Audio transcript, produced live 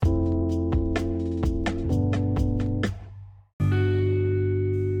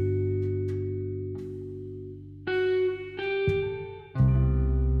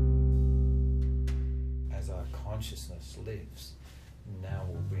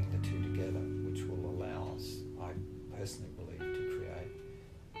personally believe, to create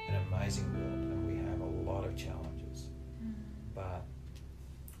an amazing world, and we have a lot of challenges. But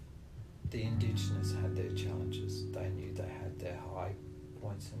the Indigenous had their challenges. They knew they had their high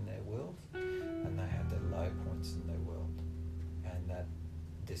points in their world and they had their low points in their world, and that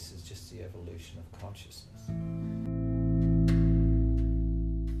this is just the evolution of consciousness.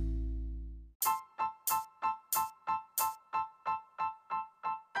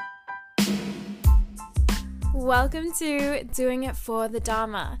 Welcome to Doing It for the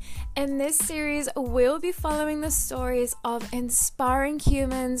Dharma. In this series, we'll be following the stories of inspiring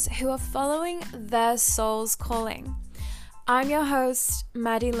humans who are following their soul's calling. I'm your host,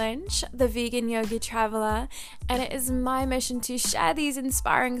 Maddie Lynch, the vegan yogi traveler, and it is my mission to share these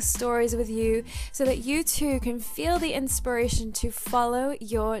inspiring stories with you so that you too can feel the inspiration to follow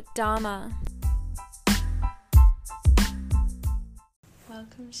your Dharma.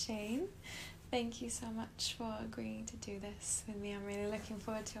 Welcome, Shane. Thank you so much for agreeing to do this with me. I'm really looking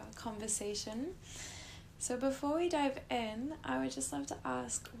forward to our conversation. So before we dive in, I would just love to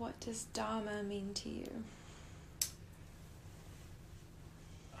ask, what does Dharma mean to you?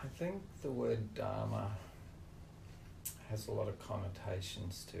 I think the word Dharma has a lot of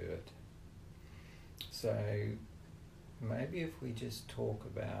connotations to it. So maybe if we just talk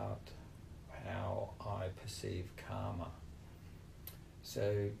about how I perceive karma.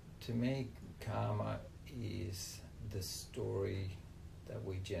 So to me, karma is the story that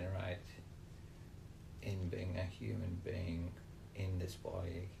we generate in being a human being in this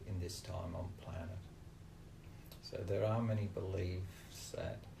body, in this time on planet. So there are many beliefs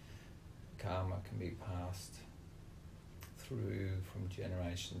that karma can be passed through from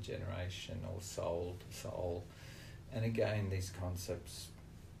generation to generation or soul to soul. And again, these concepts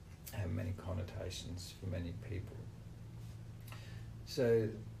have many connotations for many people. So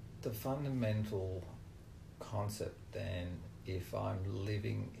the fundamental concept then, if I'm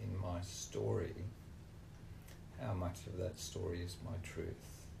living in my story, how much of that story is my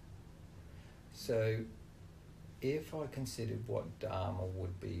truth? So if I considered what Dharma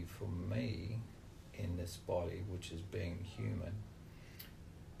would be for me in this body, which is being human,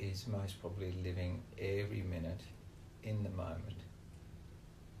 is most probably living every minute in the moment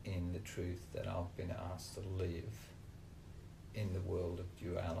in the truth that I've been asked to live in the world of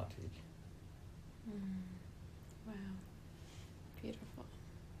duality. Wow, beautiful.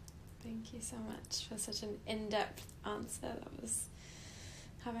 Thank you so much for such an in-depth answer.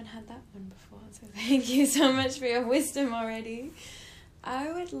 Haven't had that one before, so thank you so much for your wisdom already.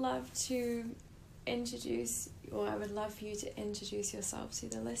 I would love for you to introduce yourself to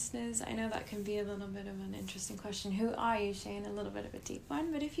the listeners. I know that can be a little bit of an interesting question. Who are you, Shane? A little bit of a deep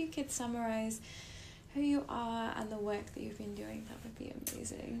one, but if you could summarize who you are and the work that you've been doing, that would be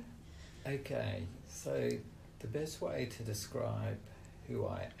amazing. Okay, so the best way to describe who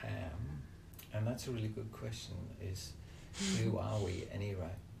I am, and that's a really good question, is who are we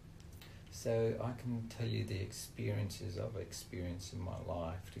anyway? So I can tell you the experiences I've experienced in my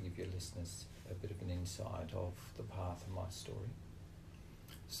life to give your listeners a bit of an insight of the path of my story.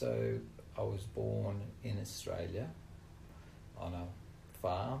 So I was born in Australia on a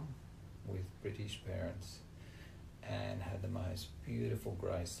farm with British parents and had the most beautiful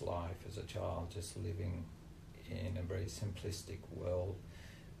grace life as a child, just living in a very simplistic world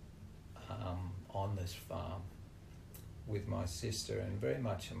on this farm with my sister, and very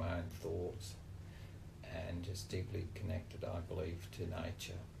much in my own thoughts, and just deeply connected, I believe, to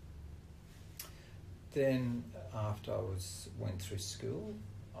nature. Then after I went through school,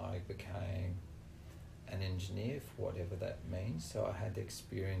 I became an engineer, for whatever that means. So I had the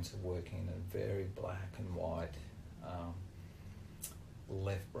experience of working in a very black and white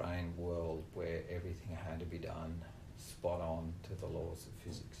left brain world where everything had to be done spot on to the laws of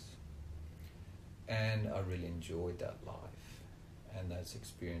physics. And I really enjoyed that life, and those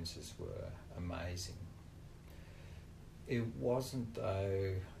experiences were amazing. It wasn't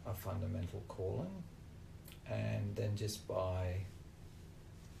though a fundamental calling, and then just by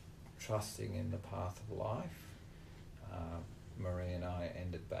trusting in the path of life, Marie and I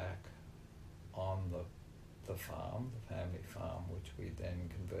ended back on the farm, the family farm, which we then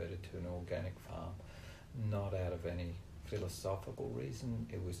converted to an organic farm, not out of any philosophical reason,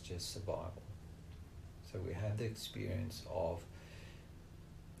 it was just survival. So we had the experience of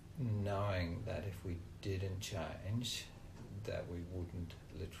knowing that if we didn't change, that we wouldn't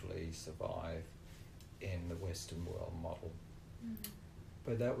literally survive in the Western world model.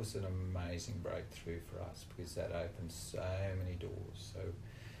 But that was an amazing breakthrough for us because that opened so many doors. So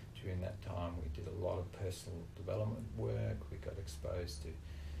during that time we did a lot of personal development work, we got exposed to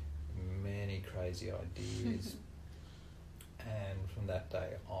many crazy ideas, And from that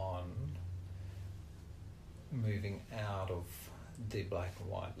day on, moving out of the black and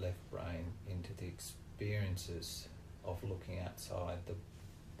white left brain into the experiences of looking outside the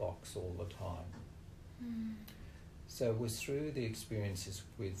box all the time. So it was through the experiences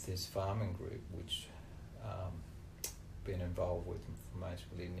with this farming group, which been involved with for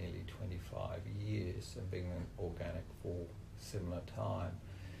mostly nearly 25 years and being organic for similar time,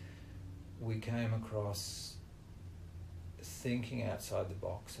 we came across thinking outside the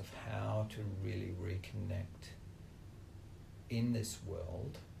box of how to really reconnect in this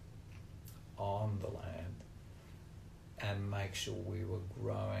world, on the land, and make sure we were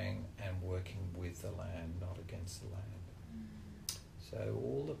growing and working with the land, not against the land. So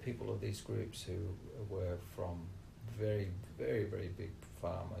all the people of these groups who were from very, very, very big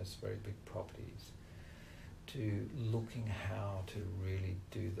farmers, very big properties, to looking how to really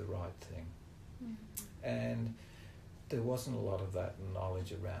do the right thing. And there wasn't a lot of that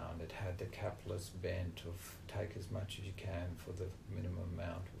knowledge around. It had the capitalist bent of take as much as you can for the minimum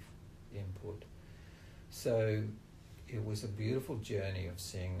amount of input. So it was a beautiful journey of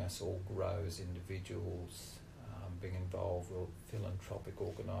seeing us all grow as individuals, being involved with philanthropic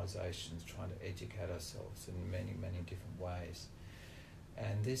organisations, trying to educate ourselves in many, many different ways.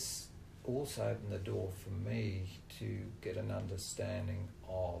 And this also opened the door for me to get an understanding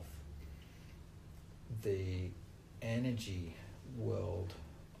of the energy world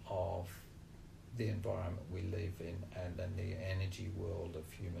of the environment we live in, and then the energy world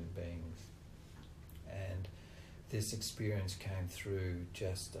of human beings. And this experience came through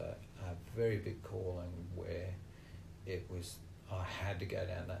just a very big calling where it was, I had to go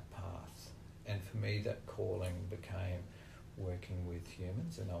down that path. And for me, that calling became working with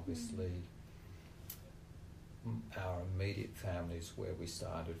humans, and obviously our immediate families where we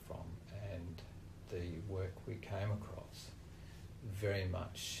started from, and the work we came across very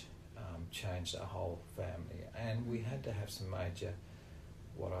much changed our whole family. And we had to have some major,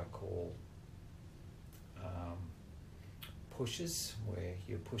 what I call pushes, where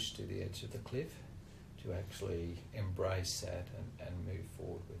you're pushed to the edge of the cliff to actually embrace that and move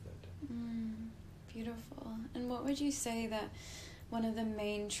forward with it. Beautiful. And what would you say that one of the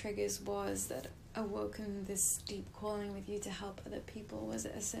main triggers was that awoken this deep calling with you to help other people? Was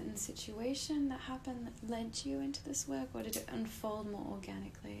it a certain situation that happened that led you into this work, or did it unfold more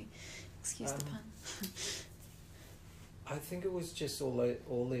organically? Excuse the pun. I think it was just all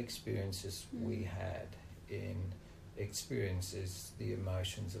the experiences we had in experiences, the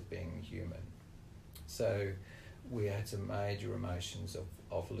emotions of being human. So we had some major emotions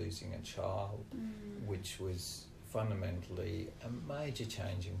of losing a child, which was fundamentally a major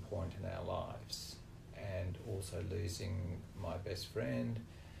changing point in our lives, and also losing my best friend.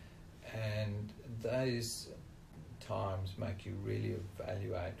 And those times make you really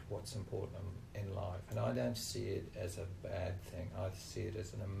evaluate what's important in life. And I don't see it as a bad thing. I see it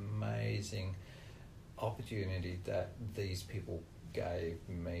as an amazing opportunity that these people gave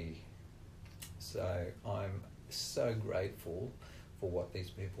me. So I'm so grateful for what these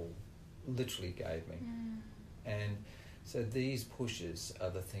people literally gave me. And so these pushes are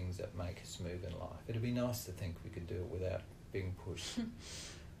the things that make us move in life. It'd be nice to think we could do it without being pushed.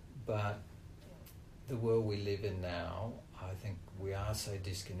 But the world we live in now, I think we are so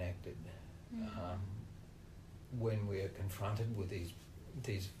disconnected. When we are confronted with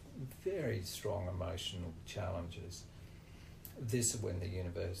these very strong emotional challenges, this is when the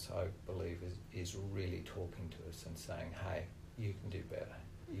universe, I believe, is really talking to us and saying, hey, you can do better.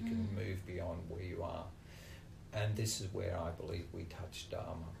 You can move beyond where you are. And this is where I believe we touch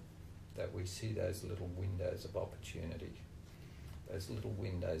Dharma, that we see those little windows of opportunity, those little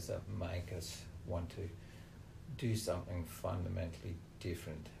windows that make us want to do something fundamentally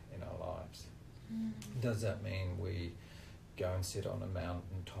different in our lives. Does that mean we go and sit on a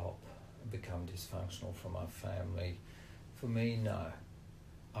mountain top and become dysfunctional from our family? For me, no.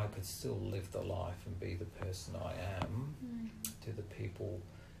 I could still live the life and be the person I am to the people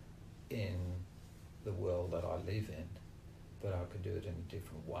in the world that I live in, but I could do it in a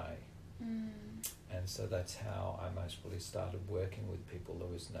different way. And so that's how I mostly started working with people. There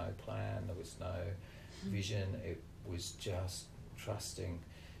was no plan, there was no vision. It was just trusting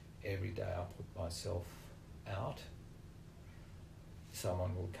every day I put myself out,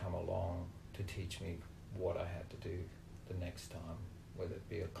 someone would come along to teach me what I had to do the next time, whether it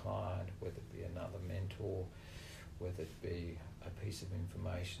be a client, whether it be another mentor, whether it be a piece of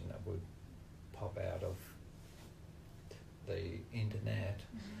information that would pop out of the internet,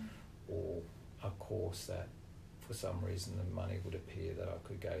 or a course that for some reason the money would appear that I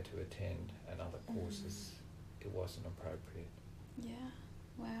could go to attend, and other courses it wasn't appropriate. Yeah,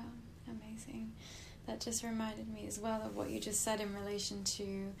 wow, amazing. That just reminded me as well of what you just said in relation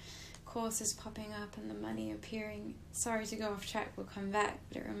to courses popping up and the money appearing. Sorry to go off track, we'll come back,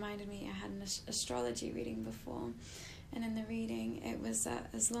 but it reminded me I had an astrology reading before, and in the reading it was that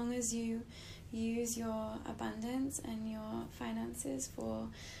as long as you use your abundance and your finances for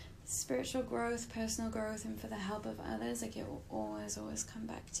spiritual growth, personal growth, and for the help of others, like it will always come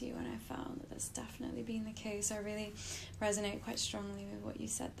back to you. And I found that that's definitely been the case. I really resonate quite strongly with what you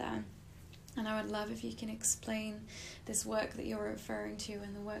said there. And I would love if you can explain this work that you're referring to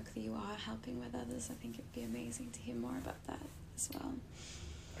and the work that you are helping with others. I think it'd be amazing to hear more about that as well.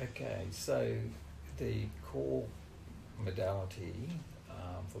 Okay, so the core modality,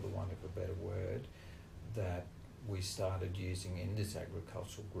 for the want of a better word, that we started using in this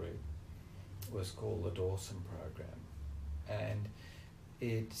agricultural group was called the Dawson Program. And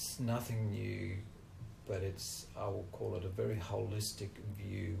it's nothing new, but it's, I will call it, a very holistic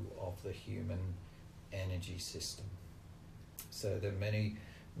view of the human energy system. So there are many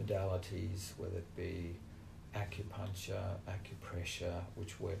modalities, whether it be acupuncture, acupressure,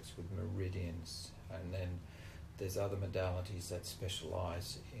 which works with meridians, and then there's other modalities that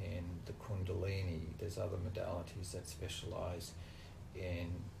specialise in the Kundalini. There's other modalities that specialise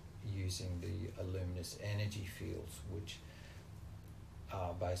in using the luminous energy fields, which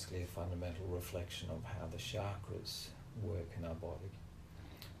are basically a fundamental reflection of how the chakras work in our body.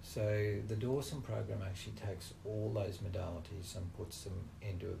 So the Dawson Program actually takes all those modalities and puts them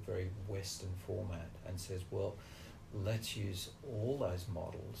into a very Western format and says, well, let's use all those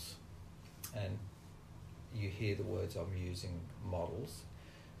models. And you hear the words I'm using, models,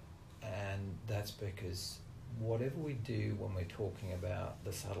 and that's because whatever we do when we're talking about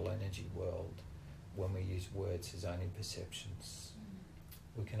the subtle energy world, when we use words, is only perceptions.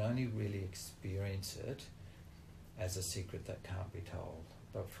 We can only really experience it as a secret that can't be told.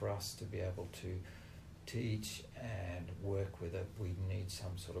 But for us to be able to teach and work with it, we need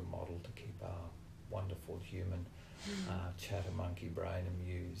some sort of model to keep our wonderful human chatter monkey brain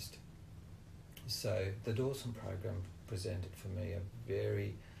amused. So the Dawson Program presented for me a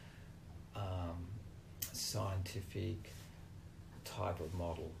very scientific type of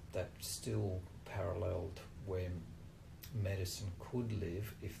model that still paralleled where medicine could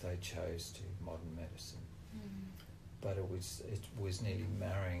live if they chose to, modern medicine. But it was nearly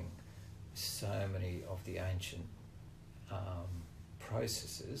marrying so many of the ancient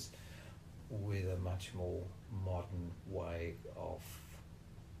processes with a much more modern way of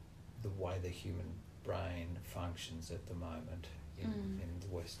the way the human brain functions at the moment in the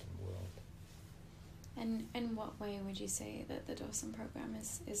Western world. And in what way would you say that the Dawson Program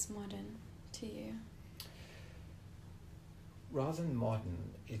is modern to you? Rather than modern,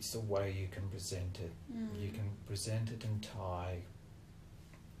 it's the way you can present it. You can present it and tie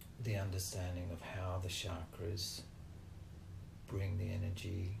the understanding of how the chakras bring the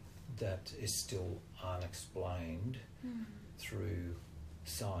energy that is still unexplained through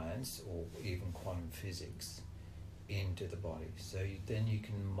science or even quantum physics into the body. So then you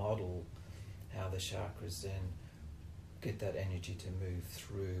can model how the chakras then get that energy to move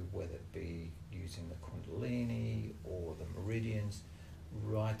through, whether it be using the Kundalini or the meridians,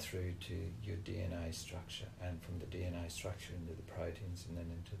 right through to your DNA structure, and from the DNA structure into the proteins, and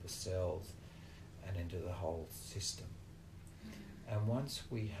then into the cells and into the whole system. And once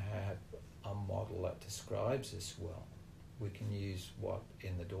we have a model that describes this well, we can use what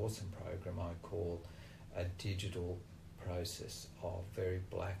in the Dawson Program I call a digital process of very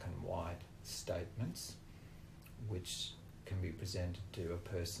black and white statements, which can be presented to a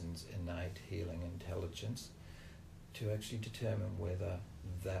person's innate healing intelligence to actually determine whether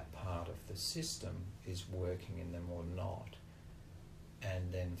that part of the system is working in them or not,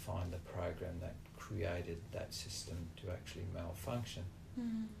 and then find the program that created that system to actually malfunction.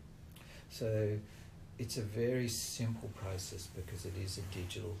 So it's a very simple process because it is a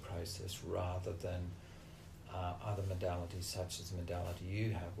digital process rather than other modalities such as the modality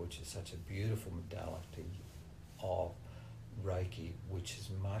you have, which is such a beautiful modality of Reiki, which is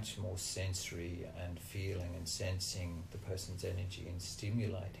much more sensory and feeling and sensing the person's energy and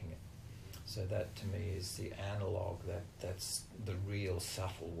stimulating it. So that to me is the analog, that's the real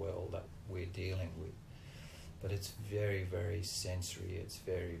subtle world that we're dealing with. But it's very, very sensory, it's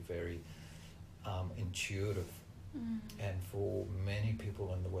very, very intuitive. And for many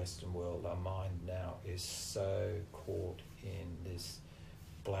people in the Western world, our mind now is so caught in this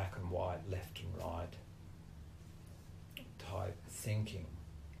black and white, left and right type thinking,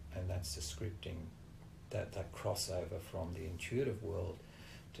 and that's the scripting, that crossover from the intuitive world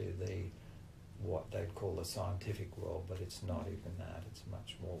to the what they'd call the scientific world, but it's not even that. It's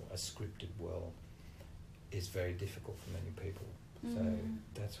much more a scripted world. Is very difficult for many people. So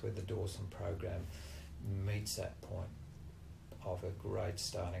that's where the Dawson program meets that point of a great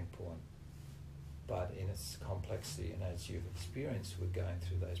starting point. But in its complexity, and as you've experienced with going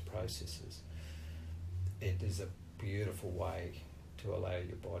through those processes, it is a beautiful way to allow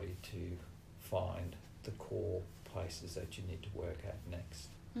your body to find the core places that you need to work at next.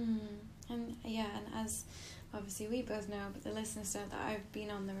 And as obviously we both know, but the listeners know, that I've been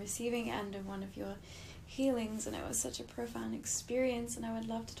on the receiving end of one of your healings, and it was such a profound experience, and I would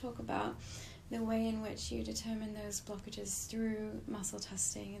love to talk about the way in which you determine those blockages through muscle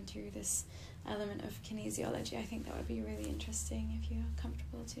testing and through this element of kinesiology. I think that would be really interesting if you're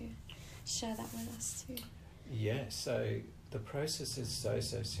comfortable to share that with us too. Yeah, so the process is so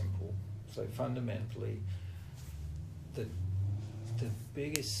simple. So fundamentally, the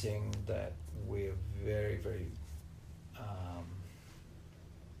biggest thing that we're very, very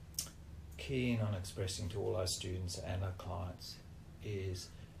keen on expressing to all our students and our clients is,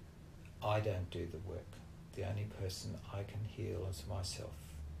 I don't do the work. The only person I can heal is myself.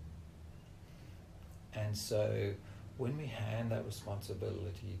 And so when we hand that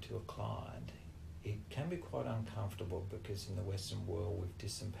responsibility to a client, it can be quite uncomfortable, because in the Western world we've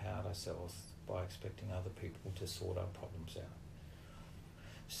disempowered ourselves by expecting other people to sort our problems out.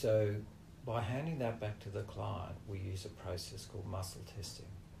 So by handing that back to the client, we use a process called muscle testing,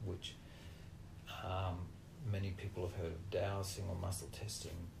 which many people have heard of dowsing or muscle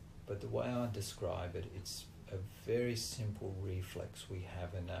testing. But the way I describe it, it's a very simple reflex we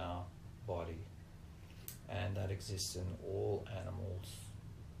have in our body, and that exists in all animals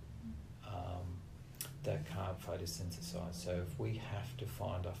that can't photosynthesize. So if we have to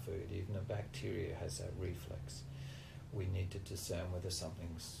find our food, even a bacteria has that reflex, we need to discern whether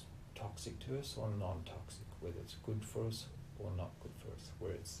something's toxic to us or non-toxic, whether it's good for us or not good for us,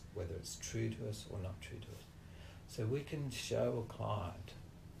 whether it's true to us or not true to us. So we can show a client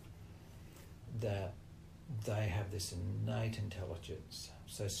that they have this innate intelligence.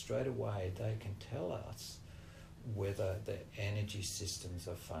 So straight away they can tell us whether the energy systems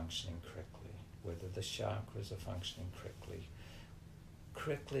are functioning correctly, whether the chakras are functioning correctly.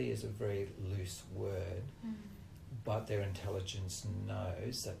 Correctly is a very loose word, but their intelligence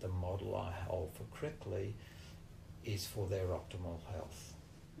knows that the model I hold for correctly is for their optimal health.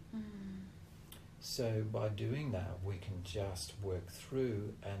 So by doing that, we can just work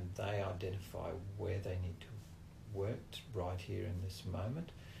through, and they identify where they need to work right here in this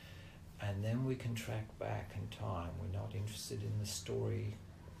moment, and then we can track back in time. We're not interested in the story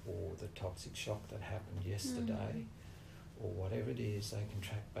or the toxic shock that happened yesterday, or whatever it is. They can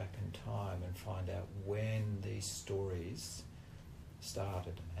track back in time and find out when these stories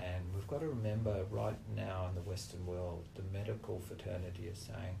started. And we've got to remember, right now in the Western world, the medical fraternity is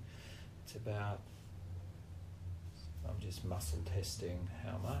saying it's about, I'm just muscle testing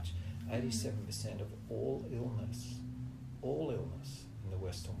how much, 87% of all illness in the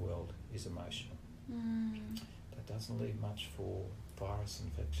Western world is emotional. That doesn't leave much for virus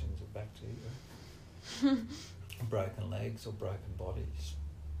infections or bacteria, broken legs or broken bodies.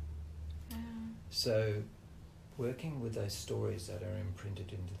 So working with those stories that are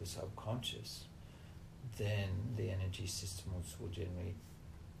imprinted into the subconscious, then the energy systems will generally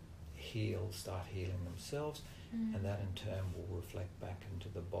start healing themselves, and that in turn will reflect back into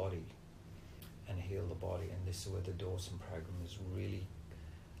the body and heal the body. And this is where the Dawson program is really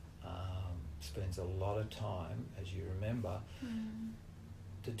spends a lot of time, as you remember,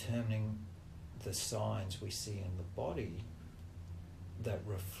 determining the signs we see in the body that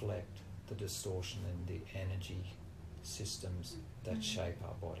reflect the distortion in the energy systems that shape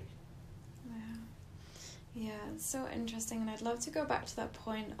our body. Wow. Yeah, it's so interesting, and I'd love to go back to that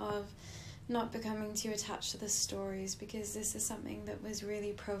point of not becoming too attached to the stories, because this is something that was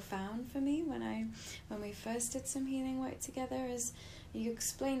really profound for me when we first did some healing work together. As you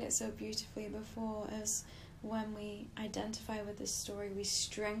explained it so beautifully before, as when we identify with the story, we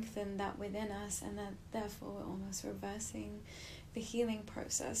strengthen that within us, and that therefore we're almost reversing the healing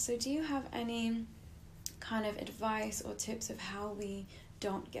process. So do you have any kind of advice or tips of how we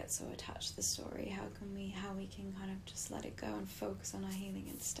don't get so attached to the story? How we can kind of just let it go and focus on our healing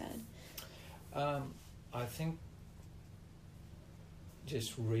instead? I think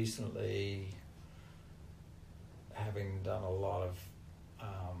just recently, having done a lot of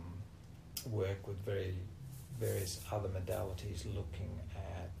work with various other modalities, looking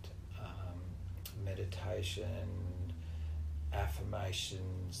at meditation,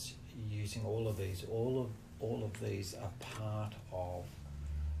 affirmations, using all of these are part of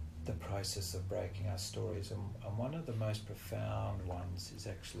the process of breaking our stories. And one of the most profound ones is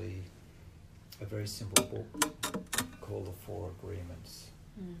actually a very simple book called The Four Agreements.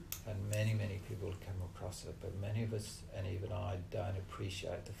 And many, many people have come across it, but many of us, and even I, don't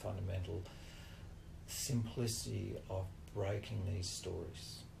appreciate the fundamental simplicity of breaking these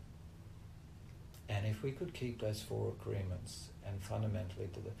stories. And if we could keep those four agreements, and fundamentally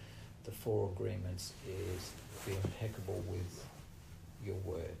the four agreements is be impeccable with your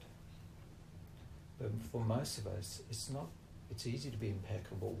word. But for most of us, it's easy to be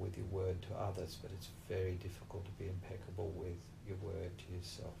impeccable with your word to others, but it's very difficult to be impeccable with your word to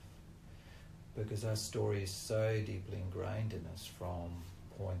yourself. Because our story is so deeply ingrained in us from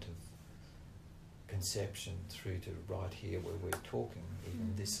point of conception through to right here where we're talking.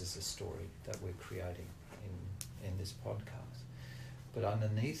 Even this is a story that we're creating in this podcast. But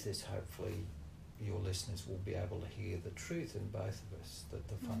underneath this, hopefully, your listeners will be able to hear the truth in both of us, that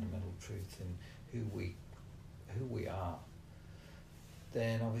the fundamental truth in who we are.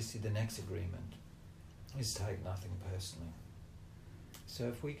 Then obviously the next agreement is take nothing personally. So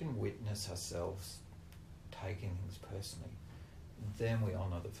if we can witness ourselves taking things personally, then we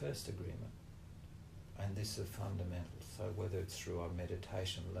honour the first agreement. And this is fundamental. So whether it's through our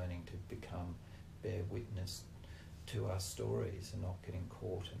meditation, learning to bear witness to our stories and not getting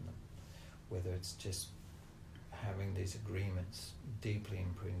caught in them, whether it's just having these agreements deeply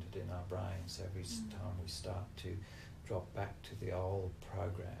imprinted in our brains every time we start to drop back to the old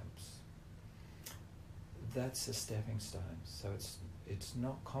programs, that's a stepping stone. So it's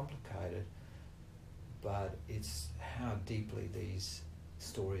not complicated, but it's how deeply these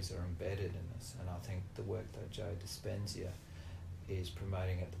stories are embedded in us. And I think the work that Joe Dispenza is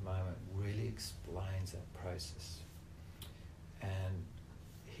promoting at the moment really explains that process. And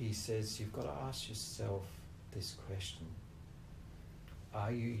he says you've got to ask yourself this question: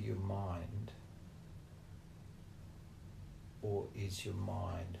 are you your mind, or is your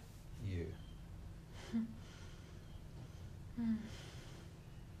mind you?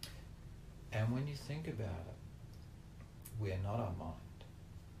 And when you think about it, we're not our mind.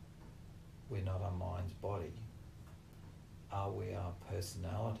 We're not our mind's body. Are we our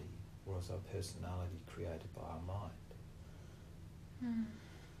personality, or is our personality created by our mind?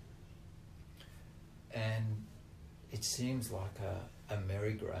 And it seems like a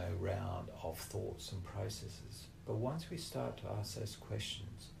merry-go-round of thoughts and processes. But once we start to ask those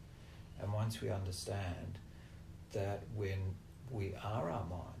questions, and once we understand that when we are our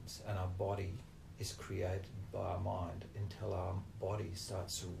minds and our body is created by our mind until our body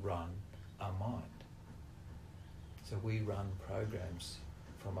starts to run our mind. So we run programs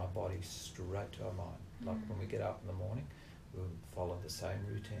from our body straight to our mind. Like when we get up in the morning, we'll follow the same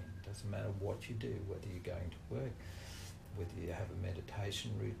routine. Doesn't matter what you do, whether you're going to work, whether you have a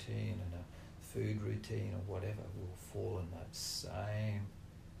meditation routine and a food routine or whatever, we'll fall in that same,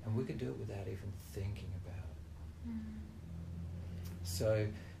 and we can do it without even thinking about it. So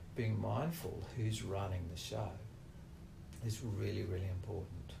being mindful who's running the show is really, really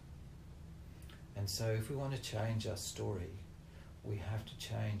important. And so if we want to change our story, we have to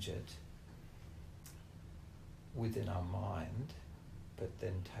change it within our mind, but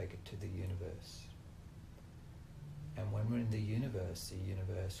then take it to the universe. And when we're in the universe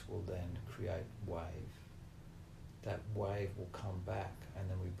will then create wave. That wave will come back, and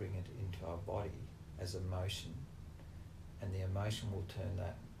then we bring it into our body as emotion, and the emotion will turn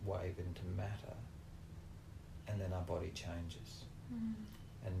that wave into matter, and then our body changes.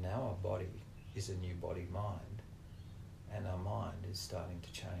 And now our body is a new body mind, and our mind is starting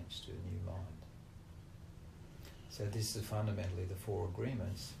to change to a new mind. So this is fundamentally the four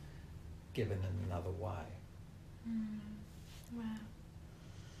agreements given in another way. Wow.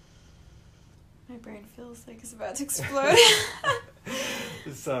 My brain feels like it's about to explode.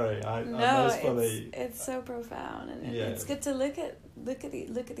 Sorry, it's so profound, and it's good to look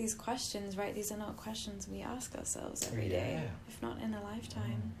at these questions, right? These are not questions we ask ourselves every day, if not in a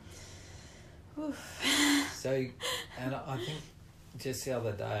lifetime. So, and I think just the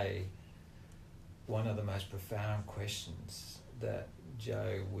other day, one of the most profound questions that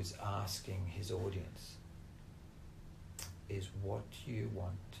Joe was asking his audience is, what do you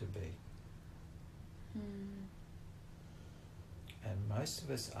want to be? And most of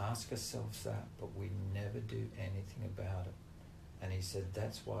us ask ourselves that, but we never do anything about it. And he said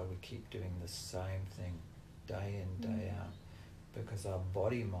that's why we keep doing the same thing day in, day out, because our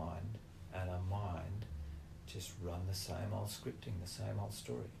body mind and our mind just run the same old scripting, the same old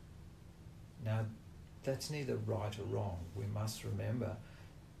story. Now, that's neither right or wrong. We must remember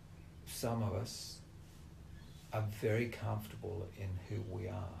some of us are very comfortable in who we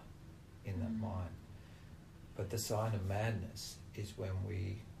are, in that mind. But the sign of madness is when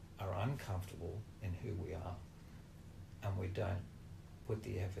we are uncomfortable in who we are and we don't put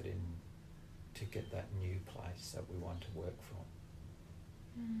the effort in to get that new place that we want to work from.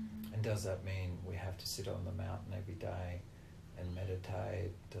 And does that mean we have to sit on the mountain every day and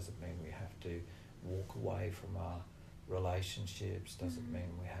meditate? Does it mean we have to walk away from our relationships? Does it mean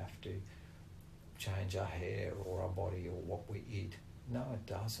we have to change our hair or our body or what we eat? No, it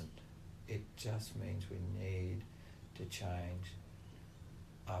doesn't. It just means we need to change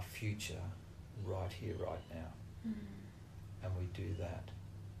our future right here, right now. And we do that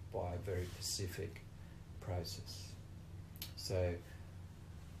by a very specific process. So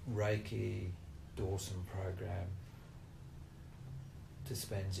Reiki, Dawson program,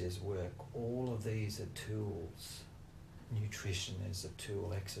 Dispenza's work, all of these are tools. Nutrition is a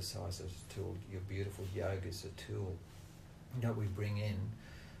tool, exercise is a tool, your beautiful yoga is a tool that we bring in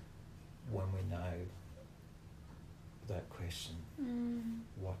when we know that question,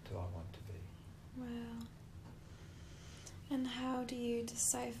 what do I want to be? Wow. And how do you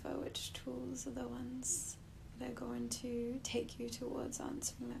decipher which tools are the ones that are going to take you towards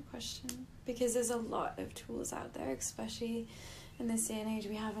answering that question? Because there's a lot of tools out there, especially in this day and age.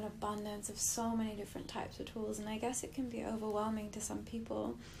 We have an abundance of so many different types of tools, and I guess it can be overwhelming to some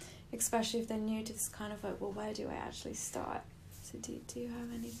people, especially if they're new to this kind of like, well, where do I actually start? So do you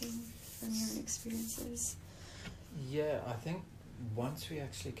have anything from your own experiences? Yeah, I think once we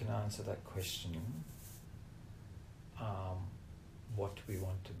actually can answer that question, what do we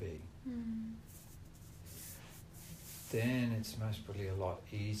want to be? Then it's most probably a lot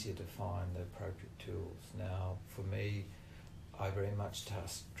easier to find the appropriate tools. Now, for me, I very much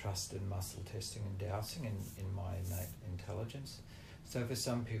trust in muscle testing and dowsing in my innate intelligence. So for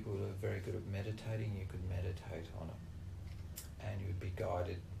some people who are very good at meditating, you could meditate on it. And you would be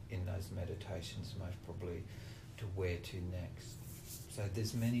guided in those meditations most probably to where to next. So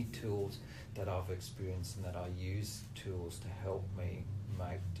there's many tools that I've experienced and that I use tools to help me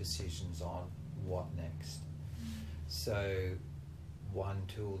make decisions on what next. So one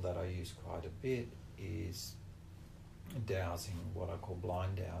tool that I use quite a bit is dowsing, what I call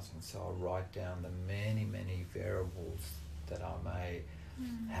blind dowsing. So I write down the many, many variables that I may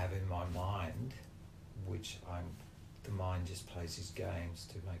have in my mind, which the mind just plays these games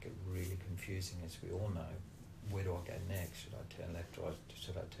to make it really confusing, as we all know. Where do I go next? Should I turn left or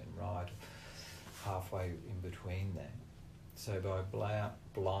should I turn right? Halfway in between there. So by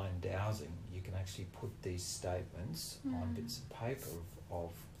blind dowsing, you can actually put these statements on bits of paper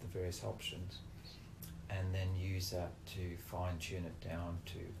of the various options, and then use that to fine-tune it down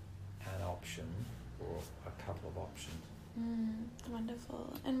to an option or a couple of options.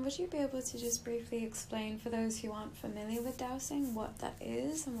 Wonderful. And would you be able to just briefly explain for those who aren't familiar with dowsing what that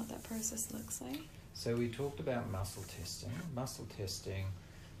is and what that process looks like? So we talked about muscle testing. Muscle testing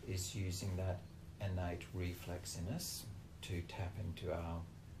is using that innate reflex in us to tap into our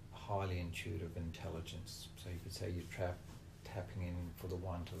highly intuitive intelligence. So you could say you're tapping in, for the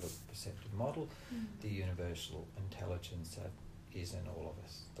want of a perceptive model, the universal intelligence that is in all of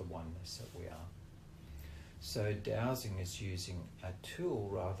us, the oneness that we are. So dowsing is using a tool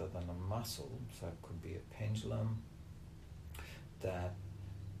rather than a muscle. So it could be a pendulum that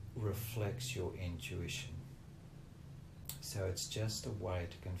reflects your intuition. So it's just a way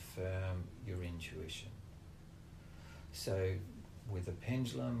to confirm your intuition. So with a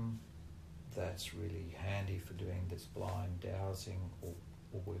pendulum, that's really handy for doing this blind dowsing or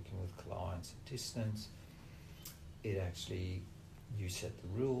working with clients at distance. It actually, you set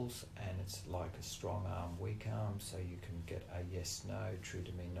the rules, and it's like a strong arm, weak arm, so you can get a yes, no, true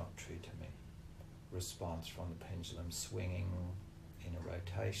to me, not true to me response from the pendulum swinging in a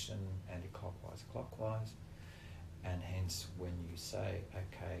rotation, anti-clockwise, clockwise. And hence when you say,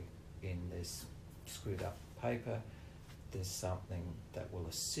 okay, in this screwed up paper, there's something that will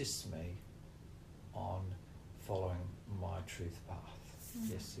assist me on following my truth path.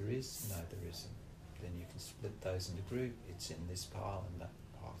 Yes, there is. No, there isn't. Then you can split those into group. It's in this pile and that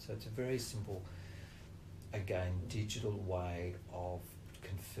pile. So it's a very simple, again, digital way of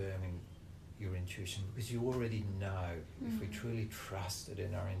confirming your intuition, because you already know, if we truly trusted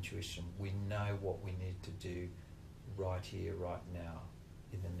in our intuition, we know what we need to do right here, right now.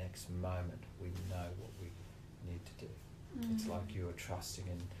 In the next moment, we know what we need to do. It's like you are trusting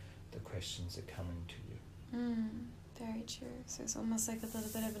in the questions that are coming to you. Very true. So it's almost like a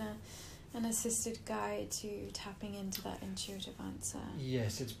little bit of an assisted guide to tapping into that intuitive answer.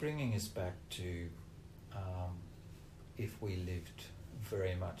 Yes, it's bringing us back to if we lived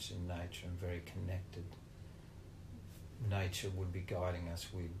very much in nature and very connected nature would be guiding us,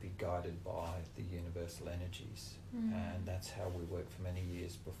 we'd be guided by the universal energies. And that's how we worked for many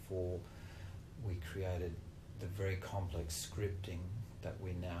years before we created the very complex scripting that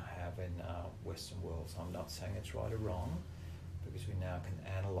we now have in our Western world. So I'm not saying it's right or wrong, because we now can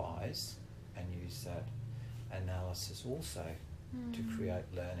analyse and use that analysis also to create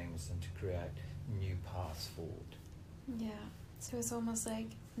learnings and to create new paths forward. Yeah, so it's almost like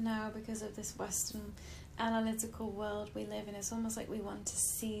now, because of this Western analytical world we live in, it's almost like we want to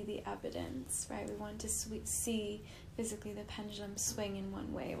see the evidence, right? We want to see physically the pendulum swing in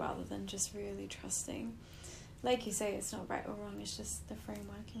one way rather than just really trusting. Like you say, it's not right or wrong, it's just the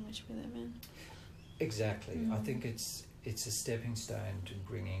framework in which we live in. Exactly. I think it's a stepping stone to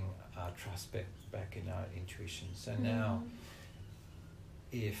bringing our trust back in our intuition. So now,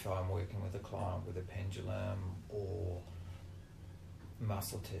 if I'm working with a client with a pendulum or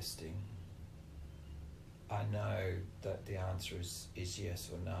muscle testing, I know that the answer is yes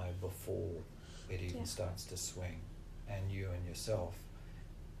or no before it even starts to swing. And you and yourself,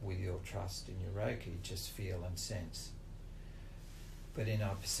 with your trust in your Reiki, just feel and sense. But in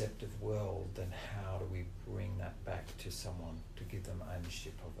our perceptive world, then how do we bring that back to someone to give them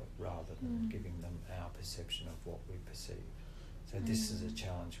ownership of it rather than giving them our perception of what we perceive? So this is a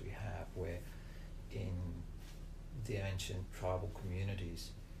challenge we have, where in the ancient tribal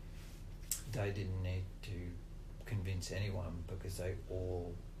communities, they didn't need to convince anyone because they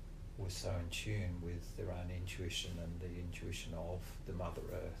all were so in tune with their own intuition and the intuition of the Mother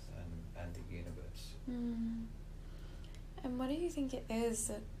Earth and the universe. And what do you think it is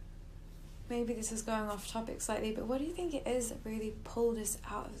that, maybe this is going off topic slightly, but what do you think it is that really pulled us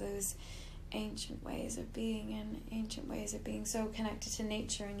out of those ancient ways of being and ancient ways of being so connected to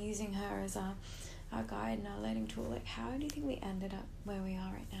nature and using her as our guide and our learning tool? Like, how do you think we ended up where we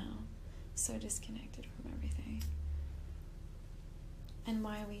are right now, so disconnected from everything? And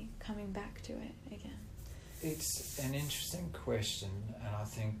why are we coming back to it again? It's an interesting question, and I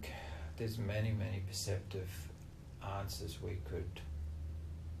think there's many perceptive answers we could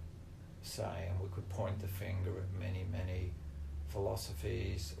say, and we could point the finger at many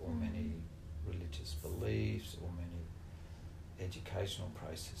philosophies or many religious beliefs or many educational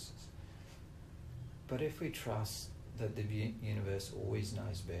processes. But if we trust that the universe always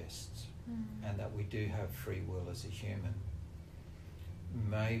knows best and that we do have free will as a human,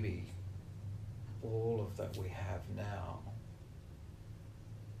 maybe all of that we have now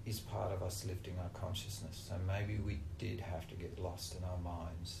is part of us lifting our consciousness. So maybe we did have to get lost in our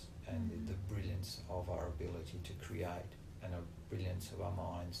minds and the brilliance of our ability to create and the brilliance of our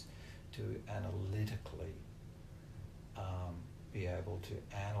minds to analytically be able to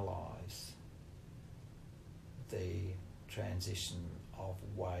analyse the transition of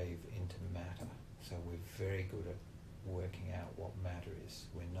wave into matter. So we're very good at working out what matter is.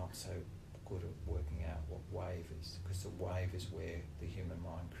 We're not so good at working out what wave is, because the wave is where the human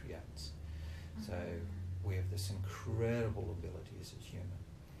mind creates. So we have this incredible ability as a human.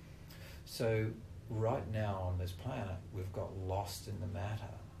 So right now on this planet, we've got lost in the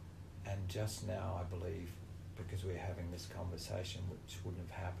matter, and just now, I believe, because we're having this conversation, which wouldn't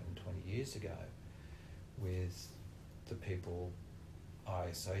have happened 20 years ago, with the people I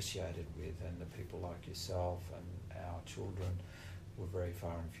associated with and the people like yourself and our children were very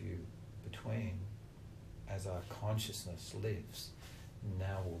far and few between. As our consciousness lives,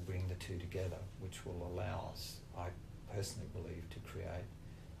 now we'll bring the two together, which will allow us, I personally believe, to create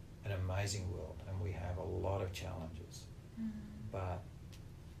an amazing world. And we have a lot of challenges, but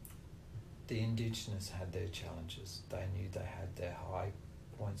the Indigenous had their challenges. They knew they had their high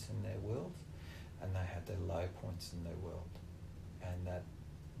points in their world and they had their low points in their world, and that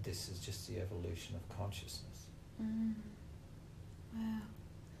this is just the evolution of consciousness. Wow.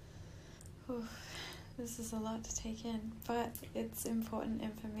 Oof. This is a lot to take in, but it's important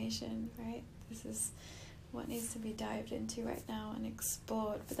information, right? This is what needs to be dived into right now and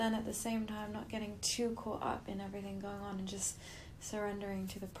explored, but then at the same time not getting too caught up in everything going on and just surrendering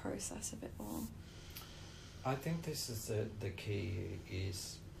to the process of it all. I think this is the key,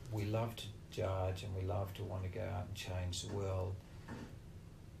 is we love to judge and we love to want to go out and change the world,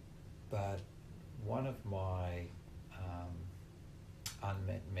 but one of my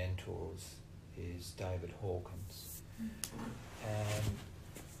unmet mentors is David Hawkins, and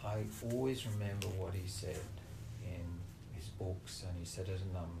I always remember what he said in his books, and he said it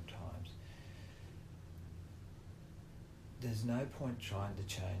a number of times. There's no point trying to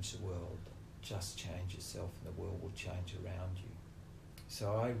change the world, just change yourself and the world will change around you.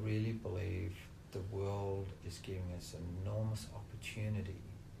 So I really believe the world is giving us an enormous opportunity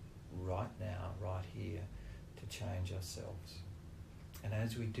right now, right here, to change ourselves. And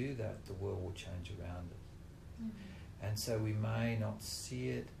as we do that, the world will change around us. And so we may not see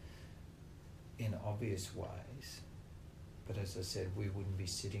it in obvious ways, but as I said, we wouldn't be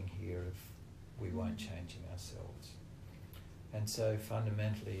sitting here if we weren't changing ourselves. And so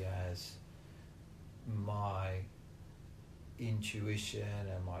fundamentally, as my intuition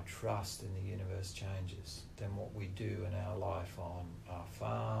and my trust in the universe changes, then what we do in our life on our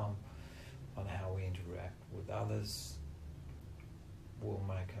farm, on how we interact with others, will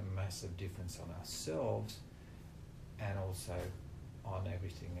make a massive difference on ourselves and also on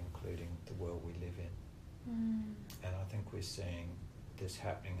everything, including the world we live in. And I think we're seeing this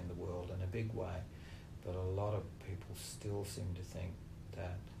happening in the world in a big way, but a lot of people still seem to think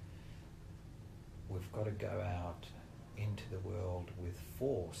that we've got to go out into the world with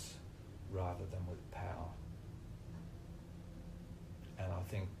force rather than with power. And I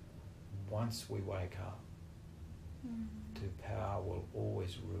think once we wake up, to power will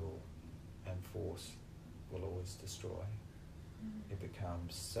always rule and force will always destroy. It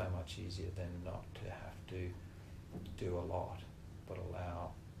becomes so much easier then not to have to do a lot, but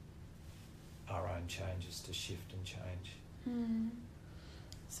allow our own changes to shift and change.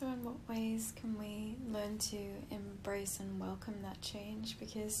 So in what ways can we learn to embrace and welcome that change?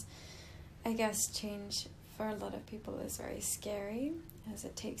 Because I guess change for a lot of people is very scary, as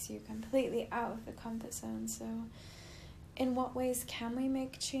it takes you completely out of the comfort zone. So in what ways can we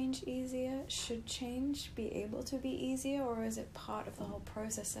make change easier? Should change be able to be easier, or is it part of the whole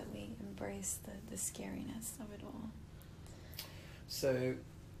process that we embrace the scariness of it all? So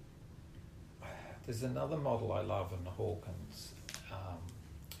there's another model I love in Hawkins,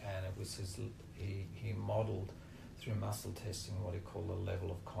 and it was he modelled through muscle testing what he called a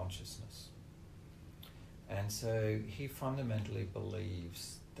level of consciousness. And so he fundamentally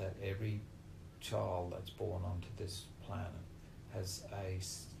believes that every child that's born onto this planet has a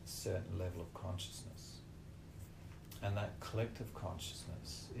certain level of consciousness. And that collective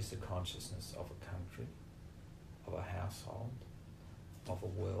consciousness is the consciousness of a country, of a household, of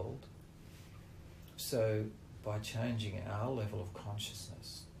a world. So by changing our level of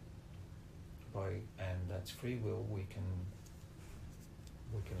consciousness, and that's free will, we can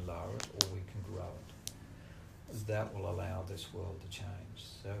lower it or we can grow it. That will allow this world to change.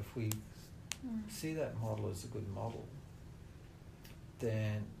 So if we see that model as a good model,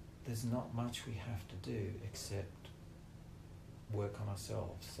 then there's not much we have to do except work on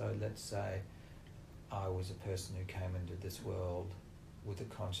ourselves. So let's say I was a person who came into this world with a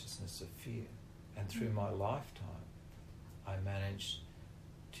consciousness of fear, and through my lifetime I managed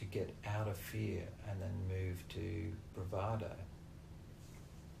to get out of fear and then move to bravado.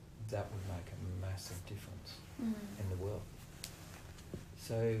 That would make a massive difference in the world.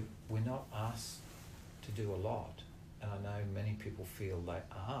 So we're not asked to do a lot, and I know many people feel they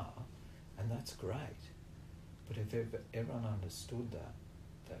are, and that's great. But if everyone understood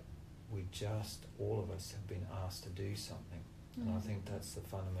that we just, all of us have been asked to do something, and I think that's the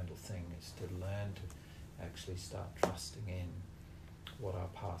fundamental thing, is to learn to actually start trusting in what our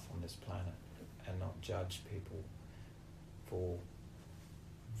path on this planet, and not judge people for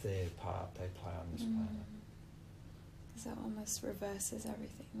their part they play on this planet. So it almost reverses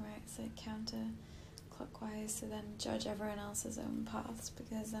everything, right? So counter-clockwise to then judge everyone else's own paths,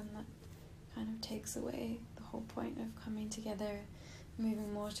 because then that kind of takes away the whole point of coming together,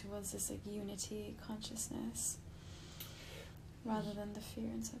 moving more towards this like unity consciousness rather than the fear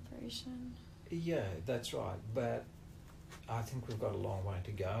and separation. Yeah, that's right. But I think we've got a long way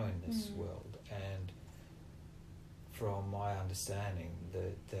to go in this world, and from my understanding,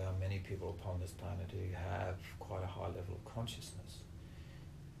 that there are many people upon this planet who have quite a high level of consciousness,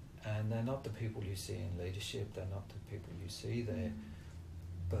 and they're not the people you see in leadership, they're not the people you see there,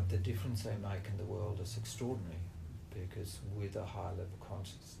 but the difference they make in the world is extraordinary, because with a high level of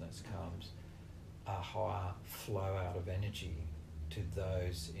consciousness comes a higher flow out of energy to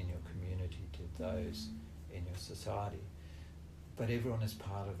those in your community, to those in your society. But everyone is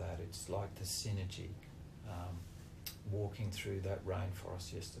part of that. It's like the synergy. Walking through that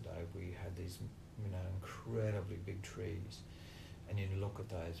rainforest yesterday, we had these, incredibly big trees, and you look at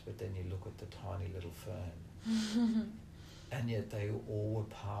those, but then you look at the tiny little fern, and yet they all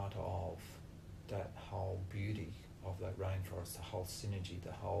were part of that whole beauty of that rainforest, the whole synergy,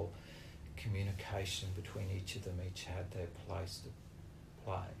 the whole communication between each of them. Each had their place to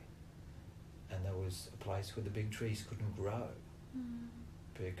play, and there was a place where the big trees couldn't grow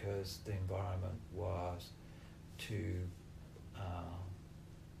because the environment was too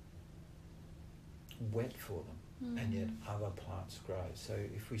wet for them. and yet other plants grow. So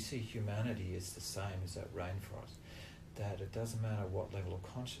if we see humanity as the same as that rainforest, that it doesn't matter what level of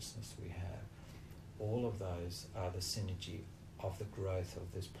consciousness we have, all of those are the synergy of the growth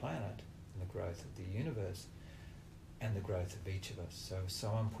of this planet and the growth of the universe and the growth of each of us. So if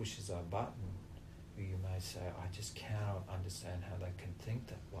someone pushes our button, who you may say, I just cannot understand how they can think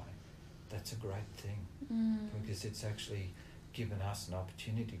that way, that's a great thing, because it's actually given us an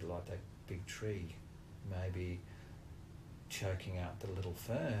opportunity, like that big tree maybe choking out the little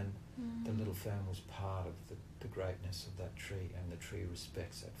fern. The little fern was part of the greatness of that tree, and the tree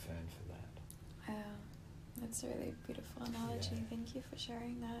respects that fern for that. Wow, that's a really beautiful analogy. Yeah. Thank you for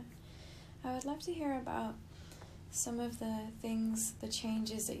sharing that. I would love to hear about some of the things, the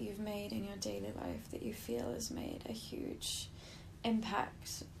changes that you've made in your daily life that you feel has made a huge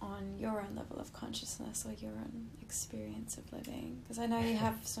impact on your own level of consciousness or your own experience of living. Because I know you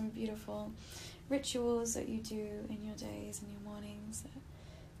have some beautiful rituals that you do in your days and your mornings that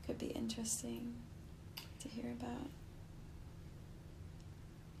could be interesting to hear about.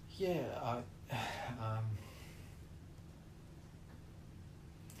 Yeah,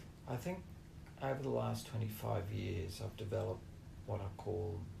 I think over the last 25 years I've developed what I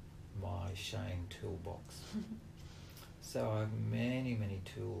call my Shane toolbox. So I have many, many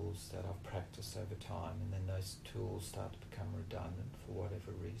tools that I've practiced over time, and then those tools start to become redundant for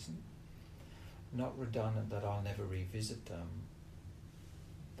whatever reason. Not redundant that I'll never revisit them,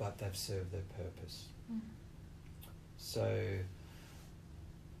 but they've served their purpose. So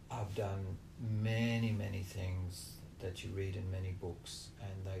I've done many, many things that you read in many books,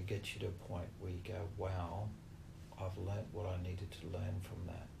 and they get you to a point where you go, wow, I've learnt what I needed to learn from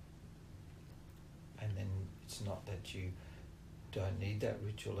that. And then it's not that you don't need that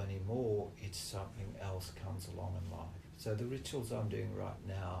ritual anymore, it's something else comes along in life. So the rituals I'm doing right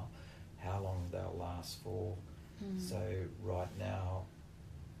now, how long they'll last for. So right now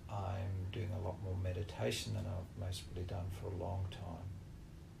I'm doing a lot more meditation than I've most probably done for a long time.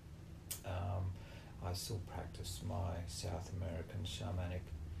 I still practice my South American shamanic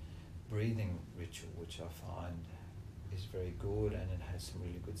breathing ritual, which I find is very good, and it has some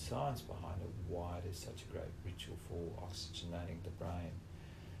really good science behind it, why it is such a great ritual for oxygenating the brain.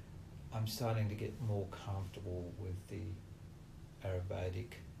 I'm starting to get more comfortable with the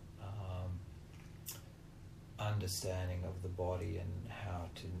Ayurvedic understanding of the body and how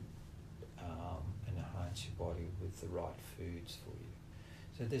to enhance your body with the right foods for you.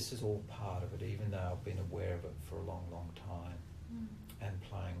 So this is all part of it, even though I've been aware of it for a long, long time and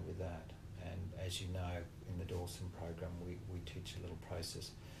playing with that. And as you know, in the Dawson program, we teach a little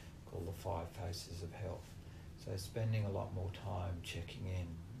process called the 5 Phases of Health. So spending a lot more time checking in,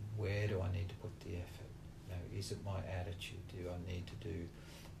 where do I need to put the effort? You know, is it my attitude? Do I need to do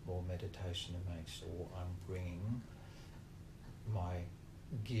more meditation to make sure I'm bringing my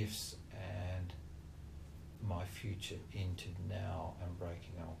gifts and my future into now and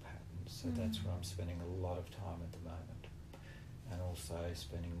breaking old patterns? So that's where I'm spending a lot of time at the moment. And also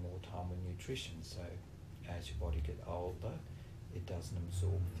spending more time with nutrition. So as your body gets older, it doesn't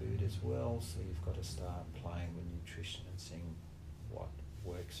absorb food as well, so you've got to start playing with nutrition and seeing what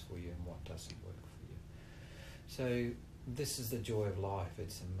works for you and what doesn't work for you. So this is the joy of life.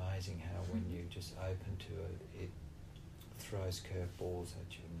 It's amazing how when you just open to it, it throws curveballs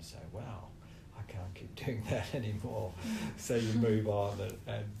at you and you say, wow, I can't keep doing that anymore. So you move on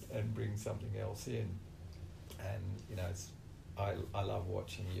and bring something else in. And you know, I love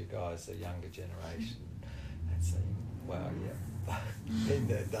watching you guys, the younger generation, and saying, wow, yeah, been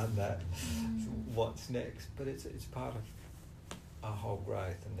there, done that, so what's next? But it's part of our whole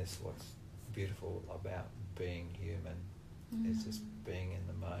growth, and that's what's beautiful about being human. It's just being in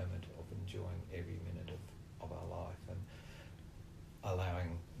the moment of enjoying every minute of our life and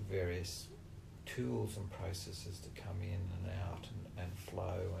allowing various tools and processes to come in and out and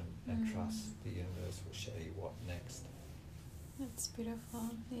flow and trust the universe will show you what next. That's beautiful,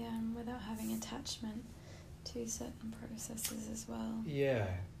 yeah, and without having attachment to certain processes as well. Yeah.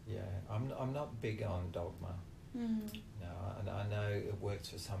 I'm not big on dogma. No, and I know it works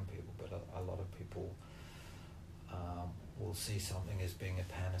for some people, but a lot of people will see something as being a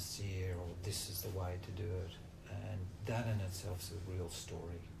panacea, or this is the way to do it, and that in itself is a real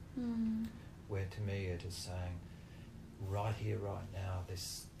story. Where to me it is saying, right here, right now,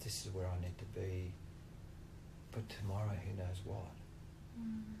 this is where I need to be. But tomorrow, who knows what?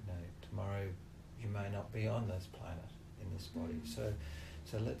 You know, tomorrow you may not be on this planet, in this body. So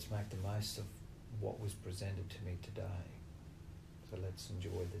let's make the most of what was presented to me today. So let's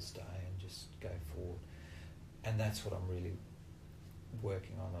enjoy this day and just go forward. And that's what I'm really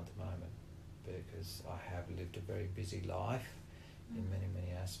working on at the moment. because I have lived a very busy life in many,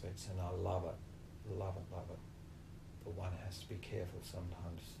 many aspects, and I love it. But one has to be careful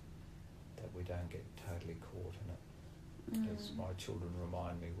sometimes that we don't get totally caught in it. As my children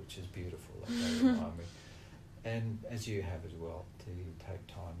remind me, which is beautiful, that they remind me. And as you have as well, to take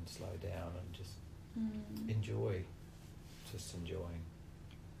time and slow down and just enjoy, just enjoying.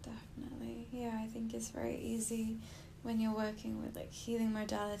 Definitely. Yeah, I think it's very easy when you're working with like healing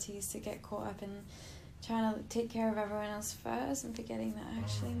modalities to get caught up in trying to take care of everyone else first and forgetting that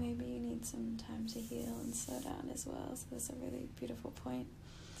actually maybe you need some time to heal and slow down as well. So that's a really beautiful point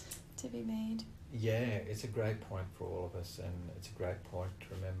to be made. Yeah, it's a great point for all of us, and it's a great point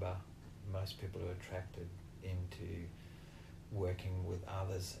to remember. Most people are attracted into working with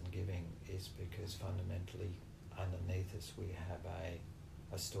others and giving is because fundamentally underneath us we have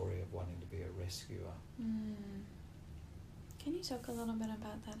a story of wanting to be a rescuer. Can you talk a little bit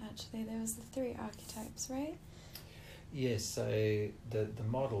about that actually? There was the 3 archetypes, right? Yes, so the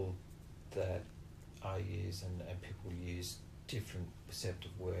model that I use, and people use different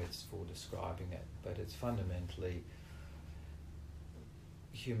perceptive words for describing it, but it's fundamentally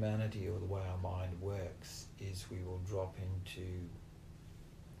humanity, or the way our mind works, is we will drop into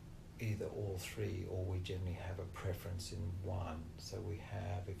either all 3, or we generally have a preference in one. So we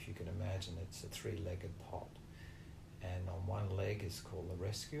have, if you can imagine, it's a 3-legged pot, and on one leg is called the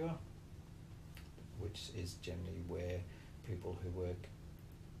rescuer, which is generally where people who work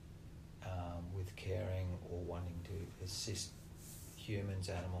with caring or wanting to assist humans,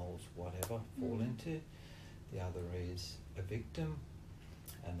 animals, whatever, fall into. The other is a victim,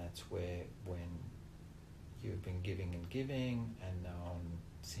 and that's where when you've been giving and no one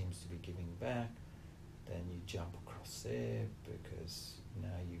seems to be giving back, then you jump across there because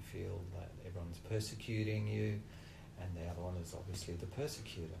now you feel that everyone's persecuting you, and the other one is obviously the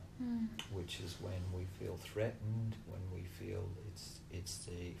persecutor, which is when we feel threatened, when we feel it's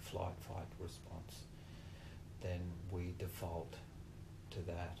the flight-fight response. Then we default to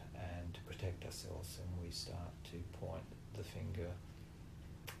that and to protect ourselves, and we start to point the finger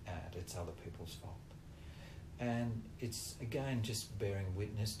at it's other people's fault. And it's, again, just bearing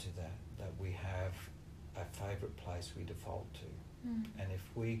witness to that we have a favourite place we default to. And if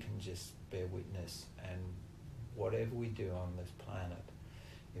we can just bear witness, and whatever we do on this planet,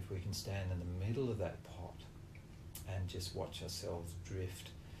 if we can stand in the middle of that pot and just watch ourselves drift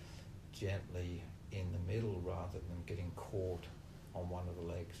gently in the middle rather than getting caught on one of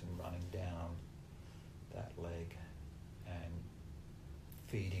the legs and running down that leg and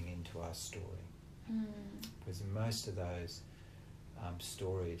feeding into our story. Because most of those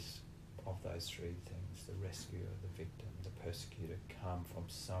stories of those 3 things, the rescuer, the victim, the persecutor, come from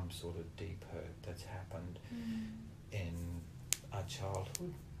some sort of deep hurt that's happened in our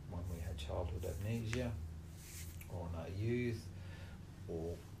childhood, when we had childhood amnesia, or in our youth,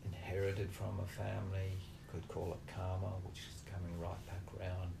 or inherited from a family. You could call it karma, which is coming right back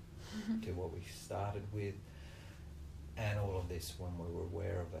around to what we started with. And all of this, when we were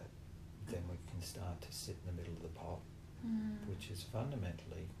aware of it, then we can start to sit in the middle of the pot, which is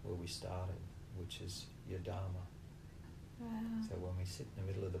fundamentally where we started, which is your Dharma. Wow. So when we sit in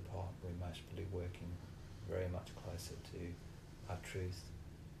the middle of the pot, we're mostly working very much closer to our truth,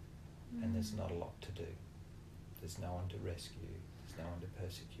 and there's not a lot to do. There's no one to rescue, there's no one to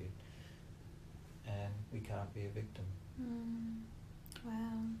persecute, and we can't be a victim.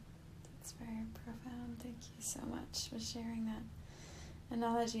 Wow, that's very profound. Thank you so much for sharing that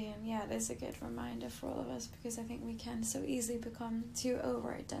analogy. And yeah, it is a good reminder for all of us, because I think we can so easily become too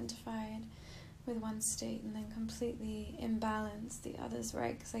over-identified with one state and then completely imbalance the others,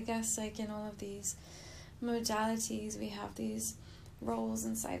 right? Because I guess like in all of these modalities we have these roles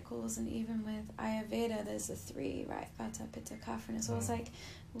and cycles, and even with Ayurveda there's the 3, right? Vata, Pitta, Kapha, and it's always like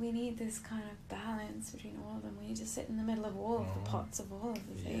we need this kind of balance between all of them. We need to sit in the middle of all of the pots of all of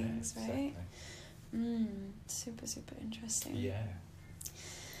the things, right? Super, super interesting. Yeah.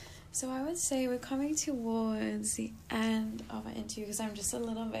 So I would say we're coming towards the end of our interview, because I'm just a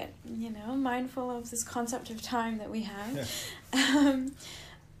little bit, mindful of this concept of time that we have.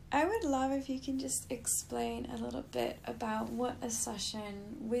 I would love if you can just explain a little bit about what a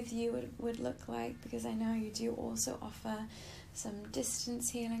session with you would look like, because I know you do also offer some distance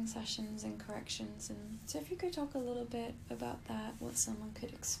healing sessions and corrections. And so if you could talk a little bit about that, what someone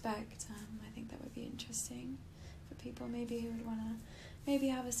could expect, I think that would be interesting for people maybe who would want to maybe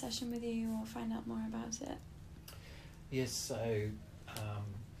have a session with you or find out more about it. Yes, so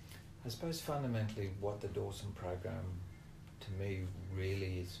I suppose fundamentally what the Dawson program to me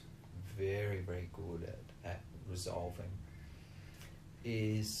really is very, very good at resolving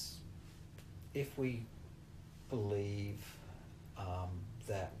is if we believe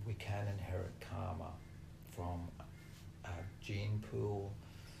that we can inherit karma from a gene pool,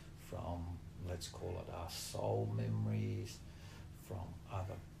 from, let's call it, our soul memories, from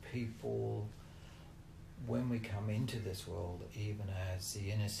other people, when we come into this world, even as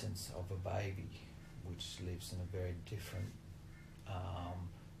the innocence of a baby, which lives in a very different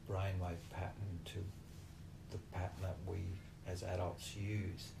brainwave pattern to the pattern that we as adults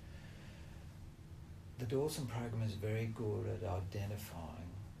use, the Dawson program is very good at identifying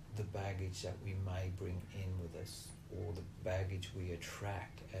the baggage that we may bring in with us, or the baggage we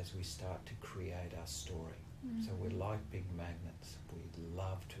attract as we start to create our story. Mm-hmm. So we're like big magnets. We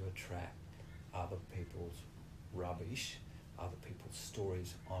love to attract other people's rubbish, other people's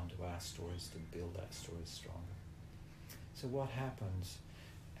stories onto our stories to build our stories stronger. So what happens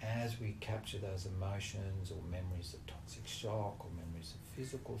as we capture those emotions or memories of toxic shock or memories of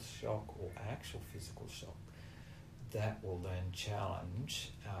physical shock or actual physical shock, that will then challenge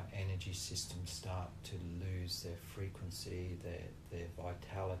our energy systems, start to lose their frequency, their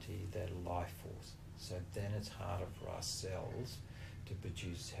vitality, their life force. So then it's harder for our cells to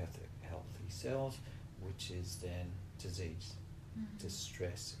produce healthy cells, which is then disease,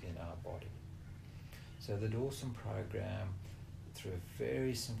 distress in our body. So the Dawson program, through a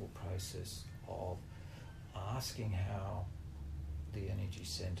very simple process of asking how the energy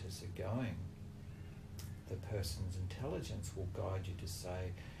centers are going, the person's intelligence will guide you to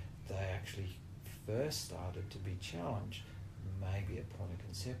say they actually first started to be challenged, maybe at point of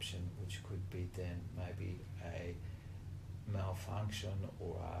conception, which could be then maybe a malfunction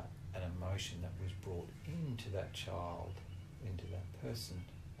or an emotion that was brought into that child, into that person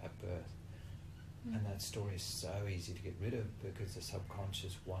at birth. And that story is so easy to get rid of, because the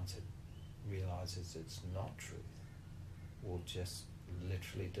subconscious, once it realizes it's not truth, will just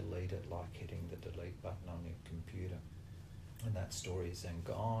literally delete it, like hitting the delete button on your computer. And that story is then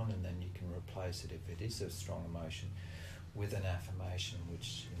gone, and then you can replace it, if it is a strong emotion, with an affirmation,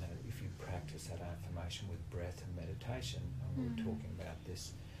 which, you know, if you practice that affirmation with breath and meditation, and we were talking about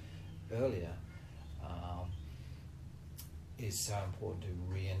this earlier, is so important to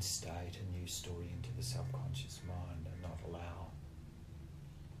reinstate a new story into the subconscious mind and not allow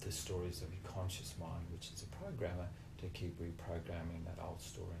the stories of your conscious mind, which is a programmer, to keep reprogramming that old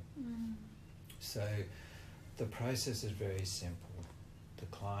story. So the process is very simple. The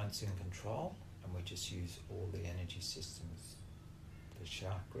client's in control, and we just use all the energy systems, the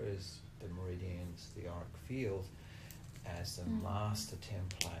chakras, the meridians, the auric field, as the master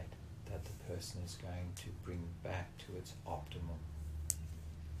template that the person is going to bring back to its optimum.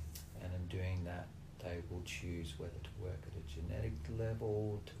 And in doing that, they will choose whether to work at a genetic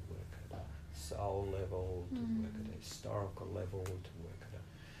level, to work at a soul level, to work at a historical level, to work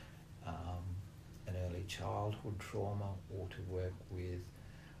at an early childhood trauma, or to work with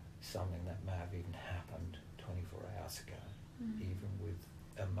something that may have even happened 24 hours ago, even with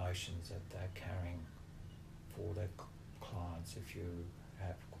emotions that they're carrying for their clients. If you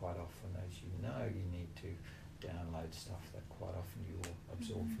have, quite often, as you know, you need to download stuff that quite often you will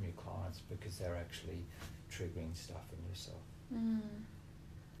absorb from your clients, because they're actually triggering stuff in yourself.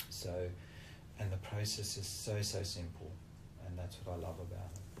 So, and the process is so simple, and that's what I love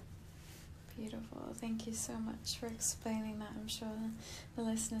about it. Beautiful. Thank you so much for explaining that. I'm sure the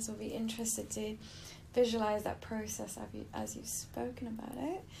listeners will be interested to visualize that process as you've spoken about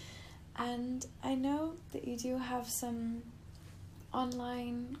it. And I know that you do have some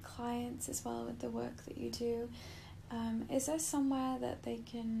online clients as well with the work that you do. Is there somewhere that they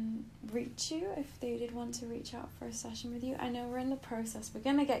can reach you if they did want to reach out for a session with you? I know we're in the process. We're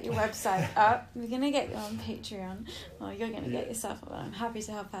going to get your website up. We're going to get you on Patreon. Well, you're going to get yourself up, but I'm happy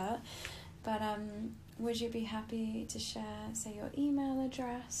to help out. But would you be happy to share, say, your email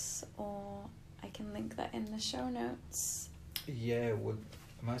address, or I can link that in the show notes? Yeah,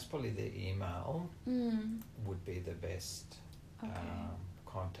 most probably the email would be the best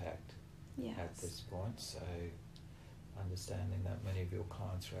contact at this point. So understanding that many of your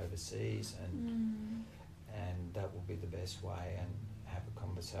clients are overseas, and that will be the best way, and have a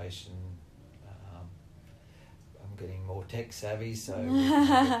conversation. I'm getting more tech savvy, so we can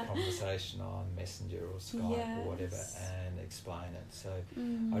have a conversation on Messenger or Skype or whatever, and explain it. So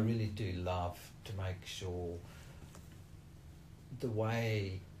I really do love to make sure the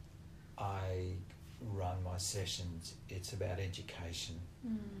way I run my sessions, it's about education,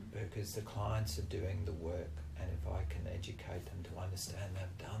 because the clients are doing the work, and if I can educate them to understand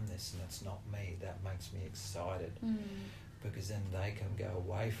they've done this and it's not me, that makes me excited, because then they can go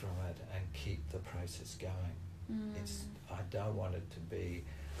away from it and keep the process going. I don't want it to be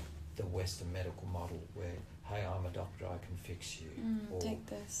the Western medical model where, hey, I'm a doctor, I can fix you. Take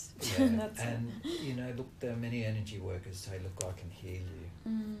this. Yeah, That's and you know, look, there are many energy workers say, look, I can heal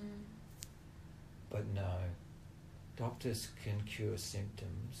you. But no, doctors can cure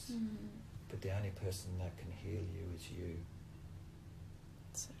symptoms, but the only person that can heal you is you.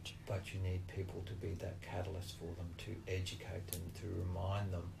 So true. But you need people to be that catalyst for them, to educate them, to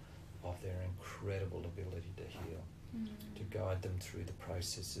remind them of their incredible ability to heal, to guide them through the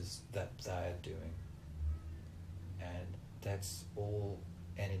processes that they are doing. And that's all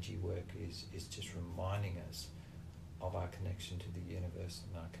energy work is just reminding us of our connection to the universe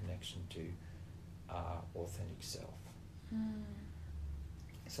and our connection to our authentic self.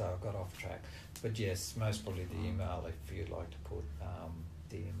 So I got off track. But yes, most probably the email, if you'd like to put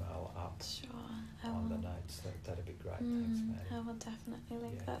the email up on the notes, that'd be great. Thanks, Maddie. I will definitely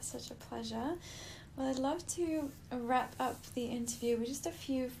link. That's such a pleasure. Well, I'd love to wrap up the interview with just a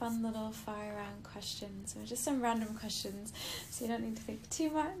few fun little fire round questions, or just some random questions, so you don't need to think too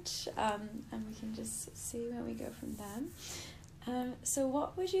much, and we can just see where we go from there. So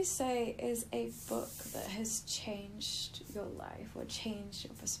what would you say is a book that has changed your life or changed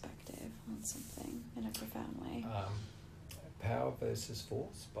your perspective on something in a profound way? Power versus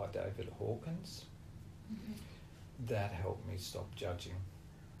Force by David Hawkins. That helped me stop judging.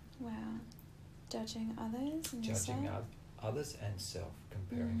 Wow. Judging others and Judging yourself? others and self,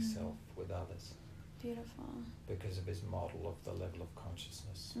 comparing self with others. Beautiful. Because of his model of the level of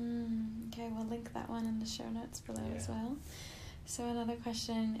consciousness. Okay, we'll link that one in the show notes below as Yeah. well. So another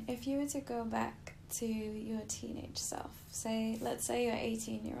question, if you were to go back to your teenage self, let's say your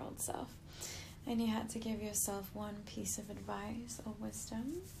 18-year-old self, and you had to give yourself one piece of advice or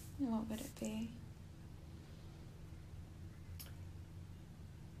wisdom, what would it be?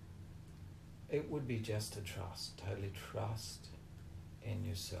 It would be just to totally trust in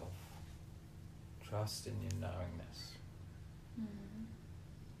yourself. Trust in your knowingness.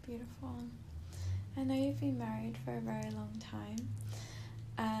 Beautiful. I know you've been married for a very long time,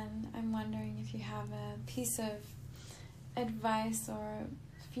 and I'm wondering if you have a piece of advice or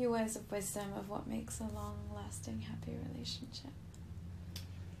a few words of wisdom of what makes a long-lasting, happy relationship.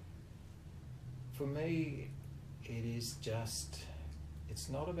 For me, it's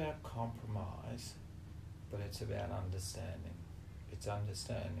not about compromise, but it's about understanding. It's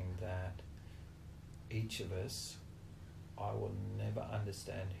understanding that each of us, I will never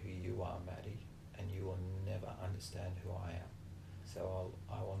understand who you are, Maddie, and you will never understand who I am. So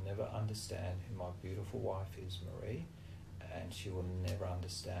I will never understand who my beautiful wife is, Marie, and she will never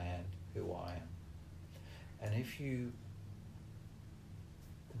understand who I am. And if you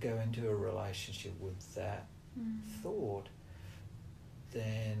go into a relationship with that thought,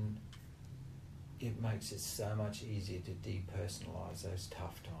 then it makes it so much easier to depersonalize those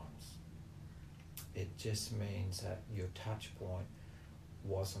tough times. It just means that your touch point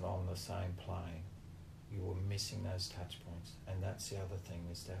wasn't on the same plane. You were missing those touch points. And that's the other thing,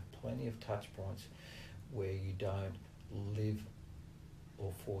 is to have plenty of touch points where you don't live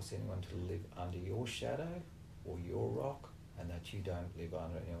or force anyone to live under your shadow or your rock, and that you don't live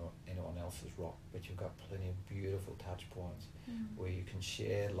under anyone else's rock, but you've got plenty of beautiful touch points where you can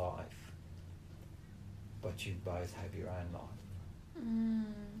share life, but you both have your own life.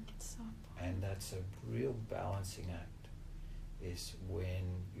 So And that's a real balancing act, is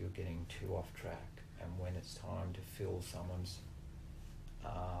when you're getting too off track, and when it's time to fill someone's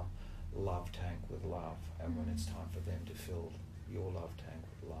love tank with love, and when it's time for them to fill your love tank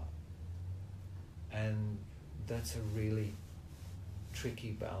with love. And that's a really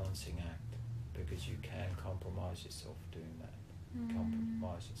tricky balancing act, because you can compromise yourself doing that,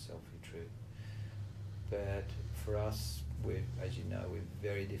 compromise yourself your truth. But for us, as you know, we're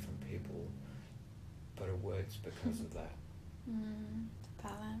very different people, but it works because of that.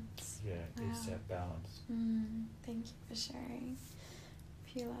 Balance. Yeah, Wow. it's that balance. Thank you for sharing. A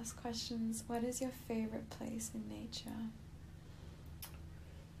few last questions. What is your favorite place in nature?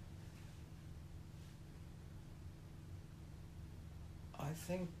 I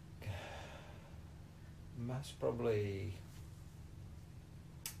think most probably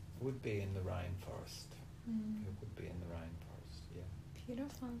would be in the rainforest. It would be in the rainforest, yeah.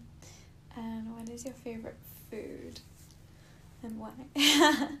 Beautiful. And what is your favorite food? And why?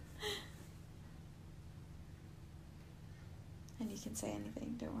 And you can say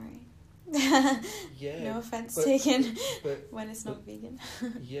anything, don't worry. Yeah. No offense taken But when it's not vegan.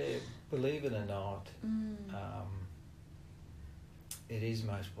 yeah, believe it or not, it is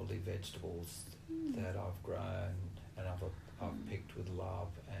most probably vegetables that I've grown and I've picked with love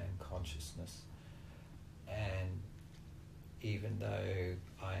and consciousness. And even though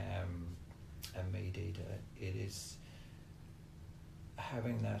I am a meat eater, it is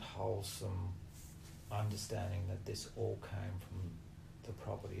having that wholesome understanding that this all came from the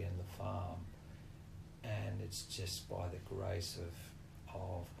property and the farm, and it's just by the grace of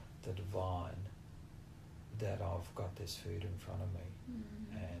the divine that I've got this food in front of me.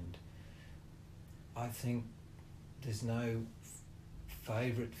 And I think there's no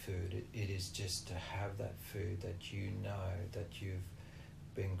favourite food. It is just to have that food that you know that you've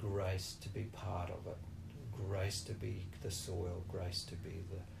been graced to be part of it, graced to be the soil, graced to be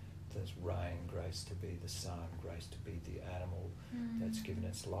the rain, graced to be the sun, graced to be the animal that's given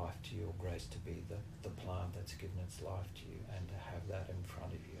its life to you, or graced to be the plant that's given its life to you, and to have that in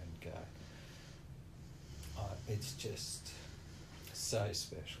front of you and go, it's just so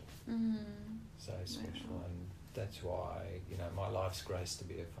special, so special. Wow. And that's why, my life's graced to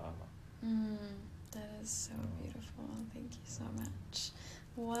be a farmer. That is so beautiful. Thank you so much.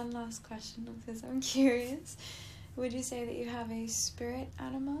 One last question, because I'm curious. Would you say that you have a spirit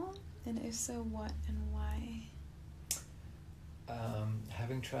animal? And if so, what and why?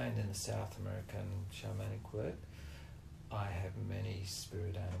 Having trained in the South American shamanic work, I have many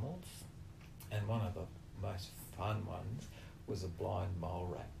spirit animals, and one of the most fun ones was a blind mole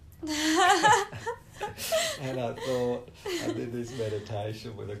rat. And I thought, I did this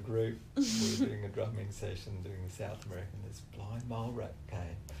meditation with a group. We were doing a drumming session doing the South American. This blind mole rat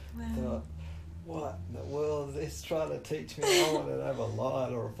came. Wow. I thought, what in the world is this trying to teach me? I wanted to have a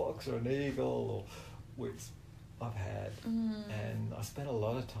lion or a fox or an eagle, or which I've had. And I spent a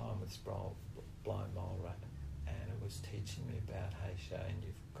lot of time with this blind mole rat, and it was teaching me about, hey Shane,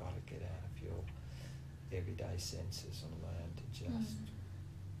 you've got to get out of your everyday senses and learn to just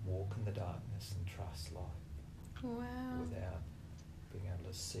walk in the darkness and trust light. Wow. Without being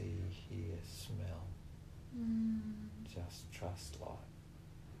able to see, hear, smell. Just trust light.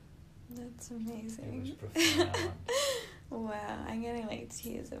 That's amazing. It was profound. Wow, I'm getting like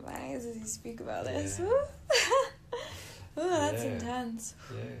tears in my eyes as you speak about this. Yeah. Ooh, that's Yeah. intense.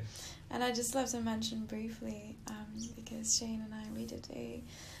 Yeah. And I just love to mention briefly, because Shane and I,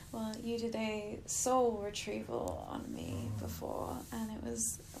 you did a soul retrieval on me before, and it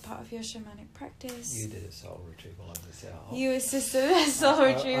was a part of your shamanic practice. You did a soul retrieval on yourself. You assisted a soul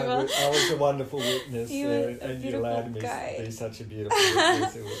retrieval. I was a wonderful witness, You were a and you beautiful allowed me guide. to be such a beautiful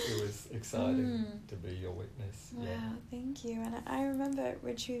witness. It was exciting to be your witness. Wow, Yeah. thank you. And I remember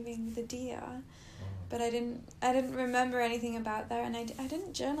retrieving the deer, but I didn't remember anything about that, and I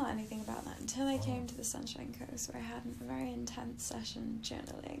didn't journal anything about that until I came to the Sunshine Coast, where I had a very intense session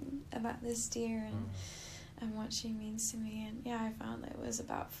journaling about this deer and what she means to me. And yeah, I found that it was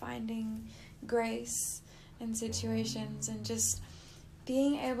about finding grace in situations and just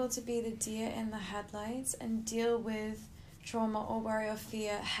being able to be the deer in the headlights and deal with trauma or worry or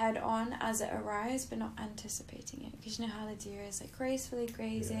fear head on as it arrives, but not anticipating it, because you know how the deer is like gracefully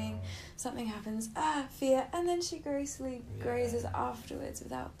grazing, something happens, fear, and then she gracefully grazes afterwards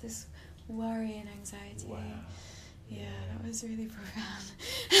without this worry and anxiety. Wow. Yeah, that was really profound.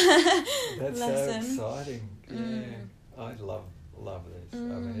 That's lesson. so exciting. Yeah. I love this. I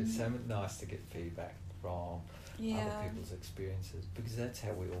mean, it's so nice to get feedback from other people's experiences, because that's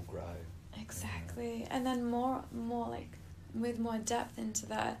how we all grow. Exactly. And then more like with more depth into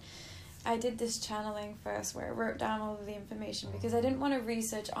that, I did this channeling first, where I wrote down all of the information, because I didn't want to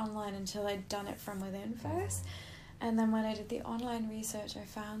research online until I'd done it from within first. And then when I did the online research, I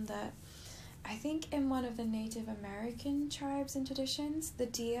found that I think in one of the Native American tribes and traditions, the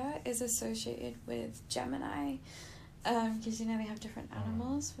deer is associated with Gemini, because they have different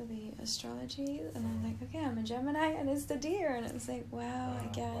animals for the astrology. And I'm like, okay, I'm a Gemini and it's the deer, and it's like,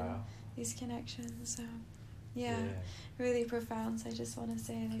 wow. These connections. So really profound. So I just want to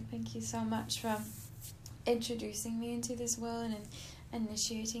say thank you so much for introducing me into this world and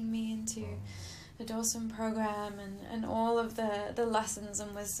initiating me into the Dawson program, and all of the lessons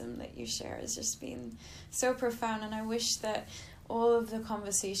and wisdom that you share has just been so profound. And I wish that all of the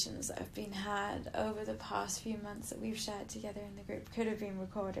conversations that have been had over the past few months that we've shared together in the group could have been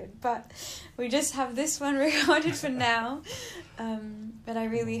recorded, but we just have this one recorded for now. But I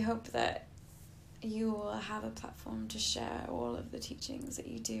really hope that you will have a platform to share all of the teachings that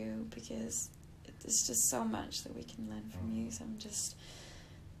you do, because there's just so much that we can learn from you. So I'm just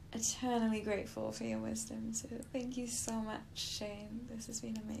eternally grateful for your wisdom. So thank you so much, Shane. This has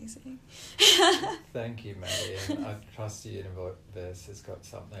been amazing. Thank you, Maddie. And I trust the universe has got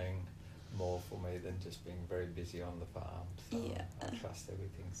something more for me than just being very busy on the farm. So I trust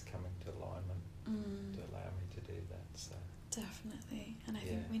everything's coming to alignment to allow me to do that. So definitely. And I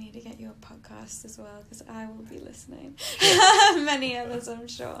think we need need to get you a podcast as well, because I will be listening. Many others, I'm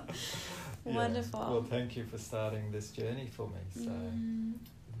sure. Yeah. Wonderful. Well, thank you for starting this journey for me. So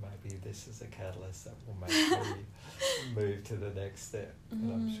maybe this is a catalyst that will make me move to the next step.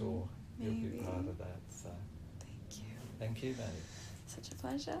 And I'm sure you'll be part of that. So thank you. Thank you, Maddie. Such a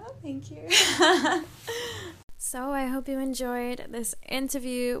pleasure. Thank you. So I hope you enjoyed this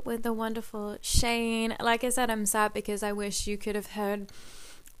interview with the wonderful Shane. Like I said, I'm sad because I wish you could have heard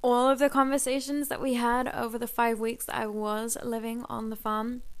all of the conversations that we had over the 5 weeks that I was living on the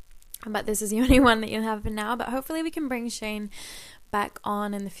farm. But this is the only one that you'll have for now. But hopefully we can bring Shane back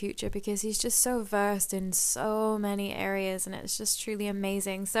on in the future, because he's just so versed in so many areas and it's just truly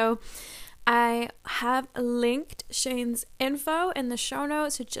amazing. So I have linked Shane's info in the show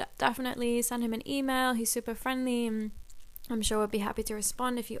notes, so definitely send him an email. He's super friendly and I'm sure we'll be happy to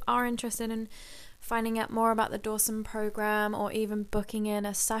respond if you are interested in finding out more about the Dawson program or even booking in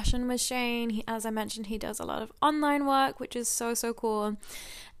a session with Shane. As I mentioned, he does a lot of online work, which is so cool.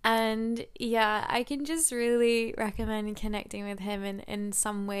 And yeah, I can just really recommend connecting with him in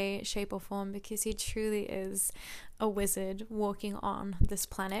some way, shape or form, because he truly is a wizard walking on this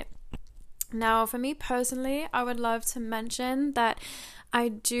planet. Now, for me personally, I would love to mention that I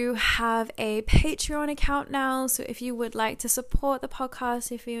do have a Patreon account now. So if you would like to support the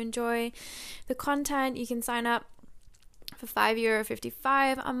podcast, if you enjoy the content, you can sign up for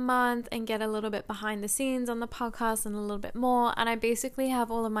 €5.55 a month and get a little bit behind the scenes on the podcast and a little bit more. And I basically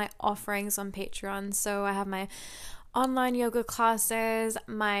have all of my offerings on Patreon. So I have my online yoga classes,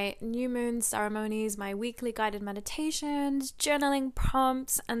 my new moon ceremonies, my weekly guided meditations, journaling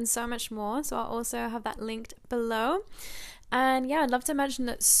prompts, and so much more. So I'll also have that linked below. And yeah, I'd love to mention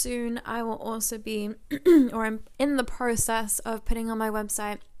that soon I will also be, or I'm in the process of putting on my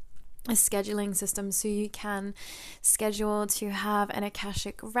website a scheduling system, so you can schedule to have an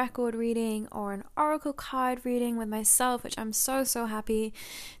Akashic record reading or an oracle card reading with myself, which I'm so happy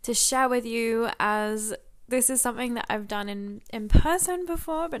to share with you, as this is something that I've done in person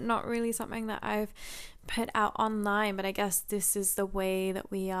before, but not really something that I've put out online. But I guess this is the way that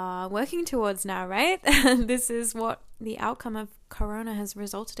we are working towards now, right? This is what the outcome of Corona has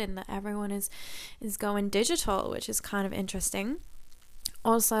resulted in, that everyone is going digital, which is kind of interesting.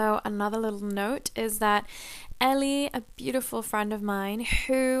 Also, another little note is that Ellie, a beautiful friend of mine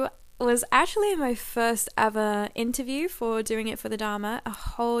who was actually my first ever interview for Doing It for the Dharma a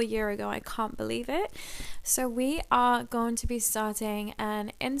whole year ago. I can't believe it. So we are going to be starting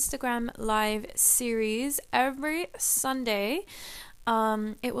an Instagram live series every Sunday.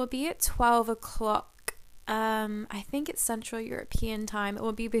 It will be at 12 o'clock. I think it's Central European time. It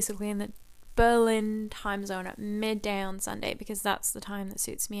will be basically in the Berlin time zone at midday on Sunday, because that's the time that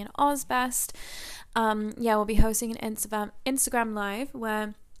suits me in Oz best. We'll be hosting an Instagram live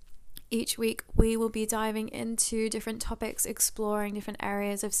where each week we will be diving into different topics, exploring different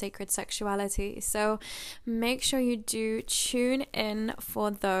areas of sacred sexuality. So make sure you do tune in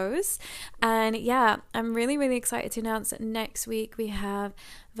for those. And yeah, I'm really excited to announce that next week we have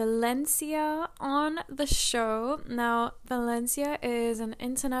Valencia on the show. Now, Valencia is an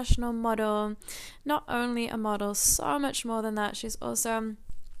international model, not only a model, so much more than that. She's also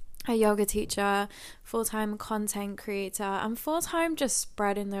a yoga teacher, full-time content creator, and full-time just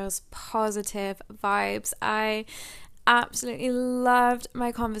spreading those positive vibes. I absolutely loved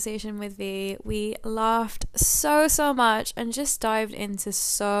my conversation with V. We laughed so much and just dived into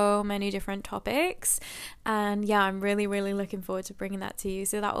so many different topics. And yeah, I'm really looking forward to bringing that to you.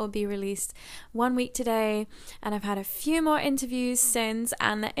 So that will be released 1 week today. And I've had a few more interviews since,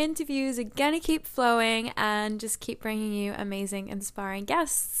 and the interviews are gonna keep flowing and just keep bringing you amazing, inspiring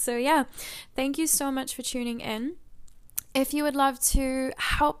guests. So yeah, thank you so much for tuning in. If you would love to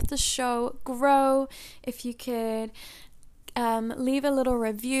help the show grow, if you could leave a little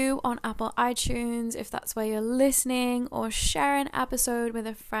review on Apple iTunes, if that's where you're listening, or share an episode with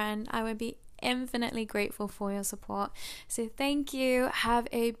a friend, I would be infinitely grateful for your support. So thank you. Have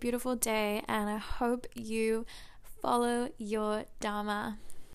a beautiful day, and I hope you follow your Dharma.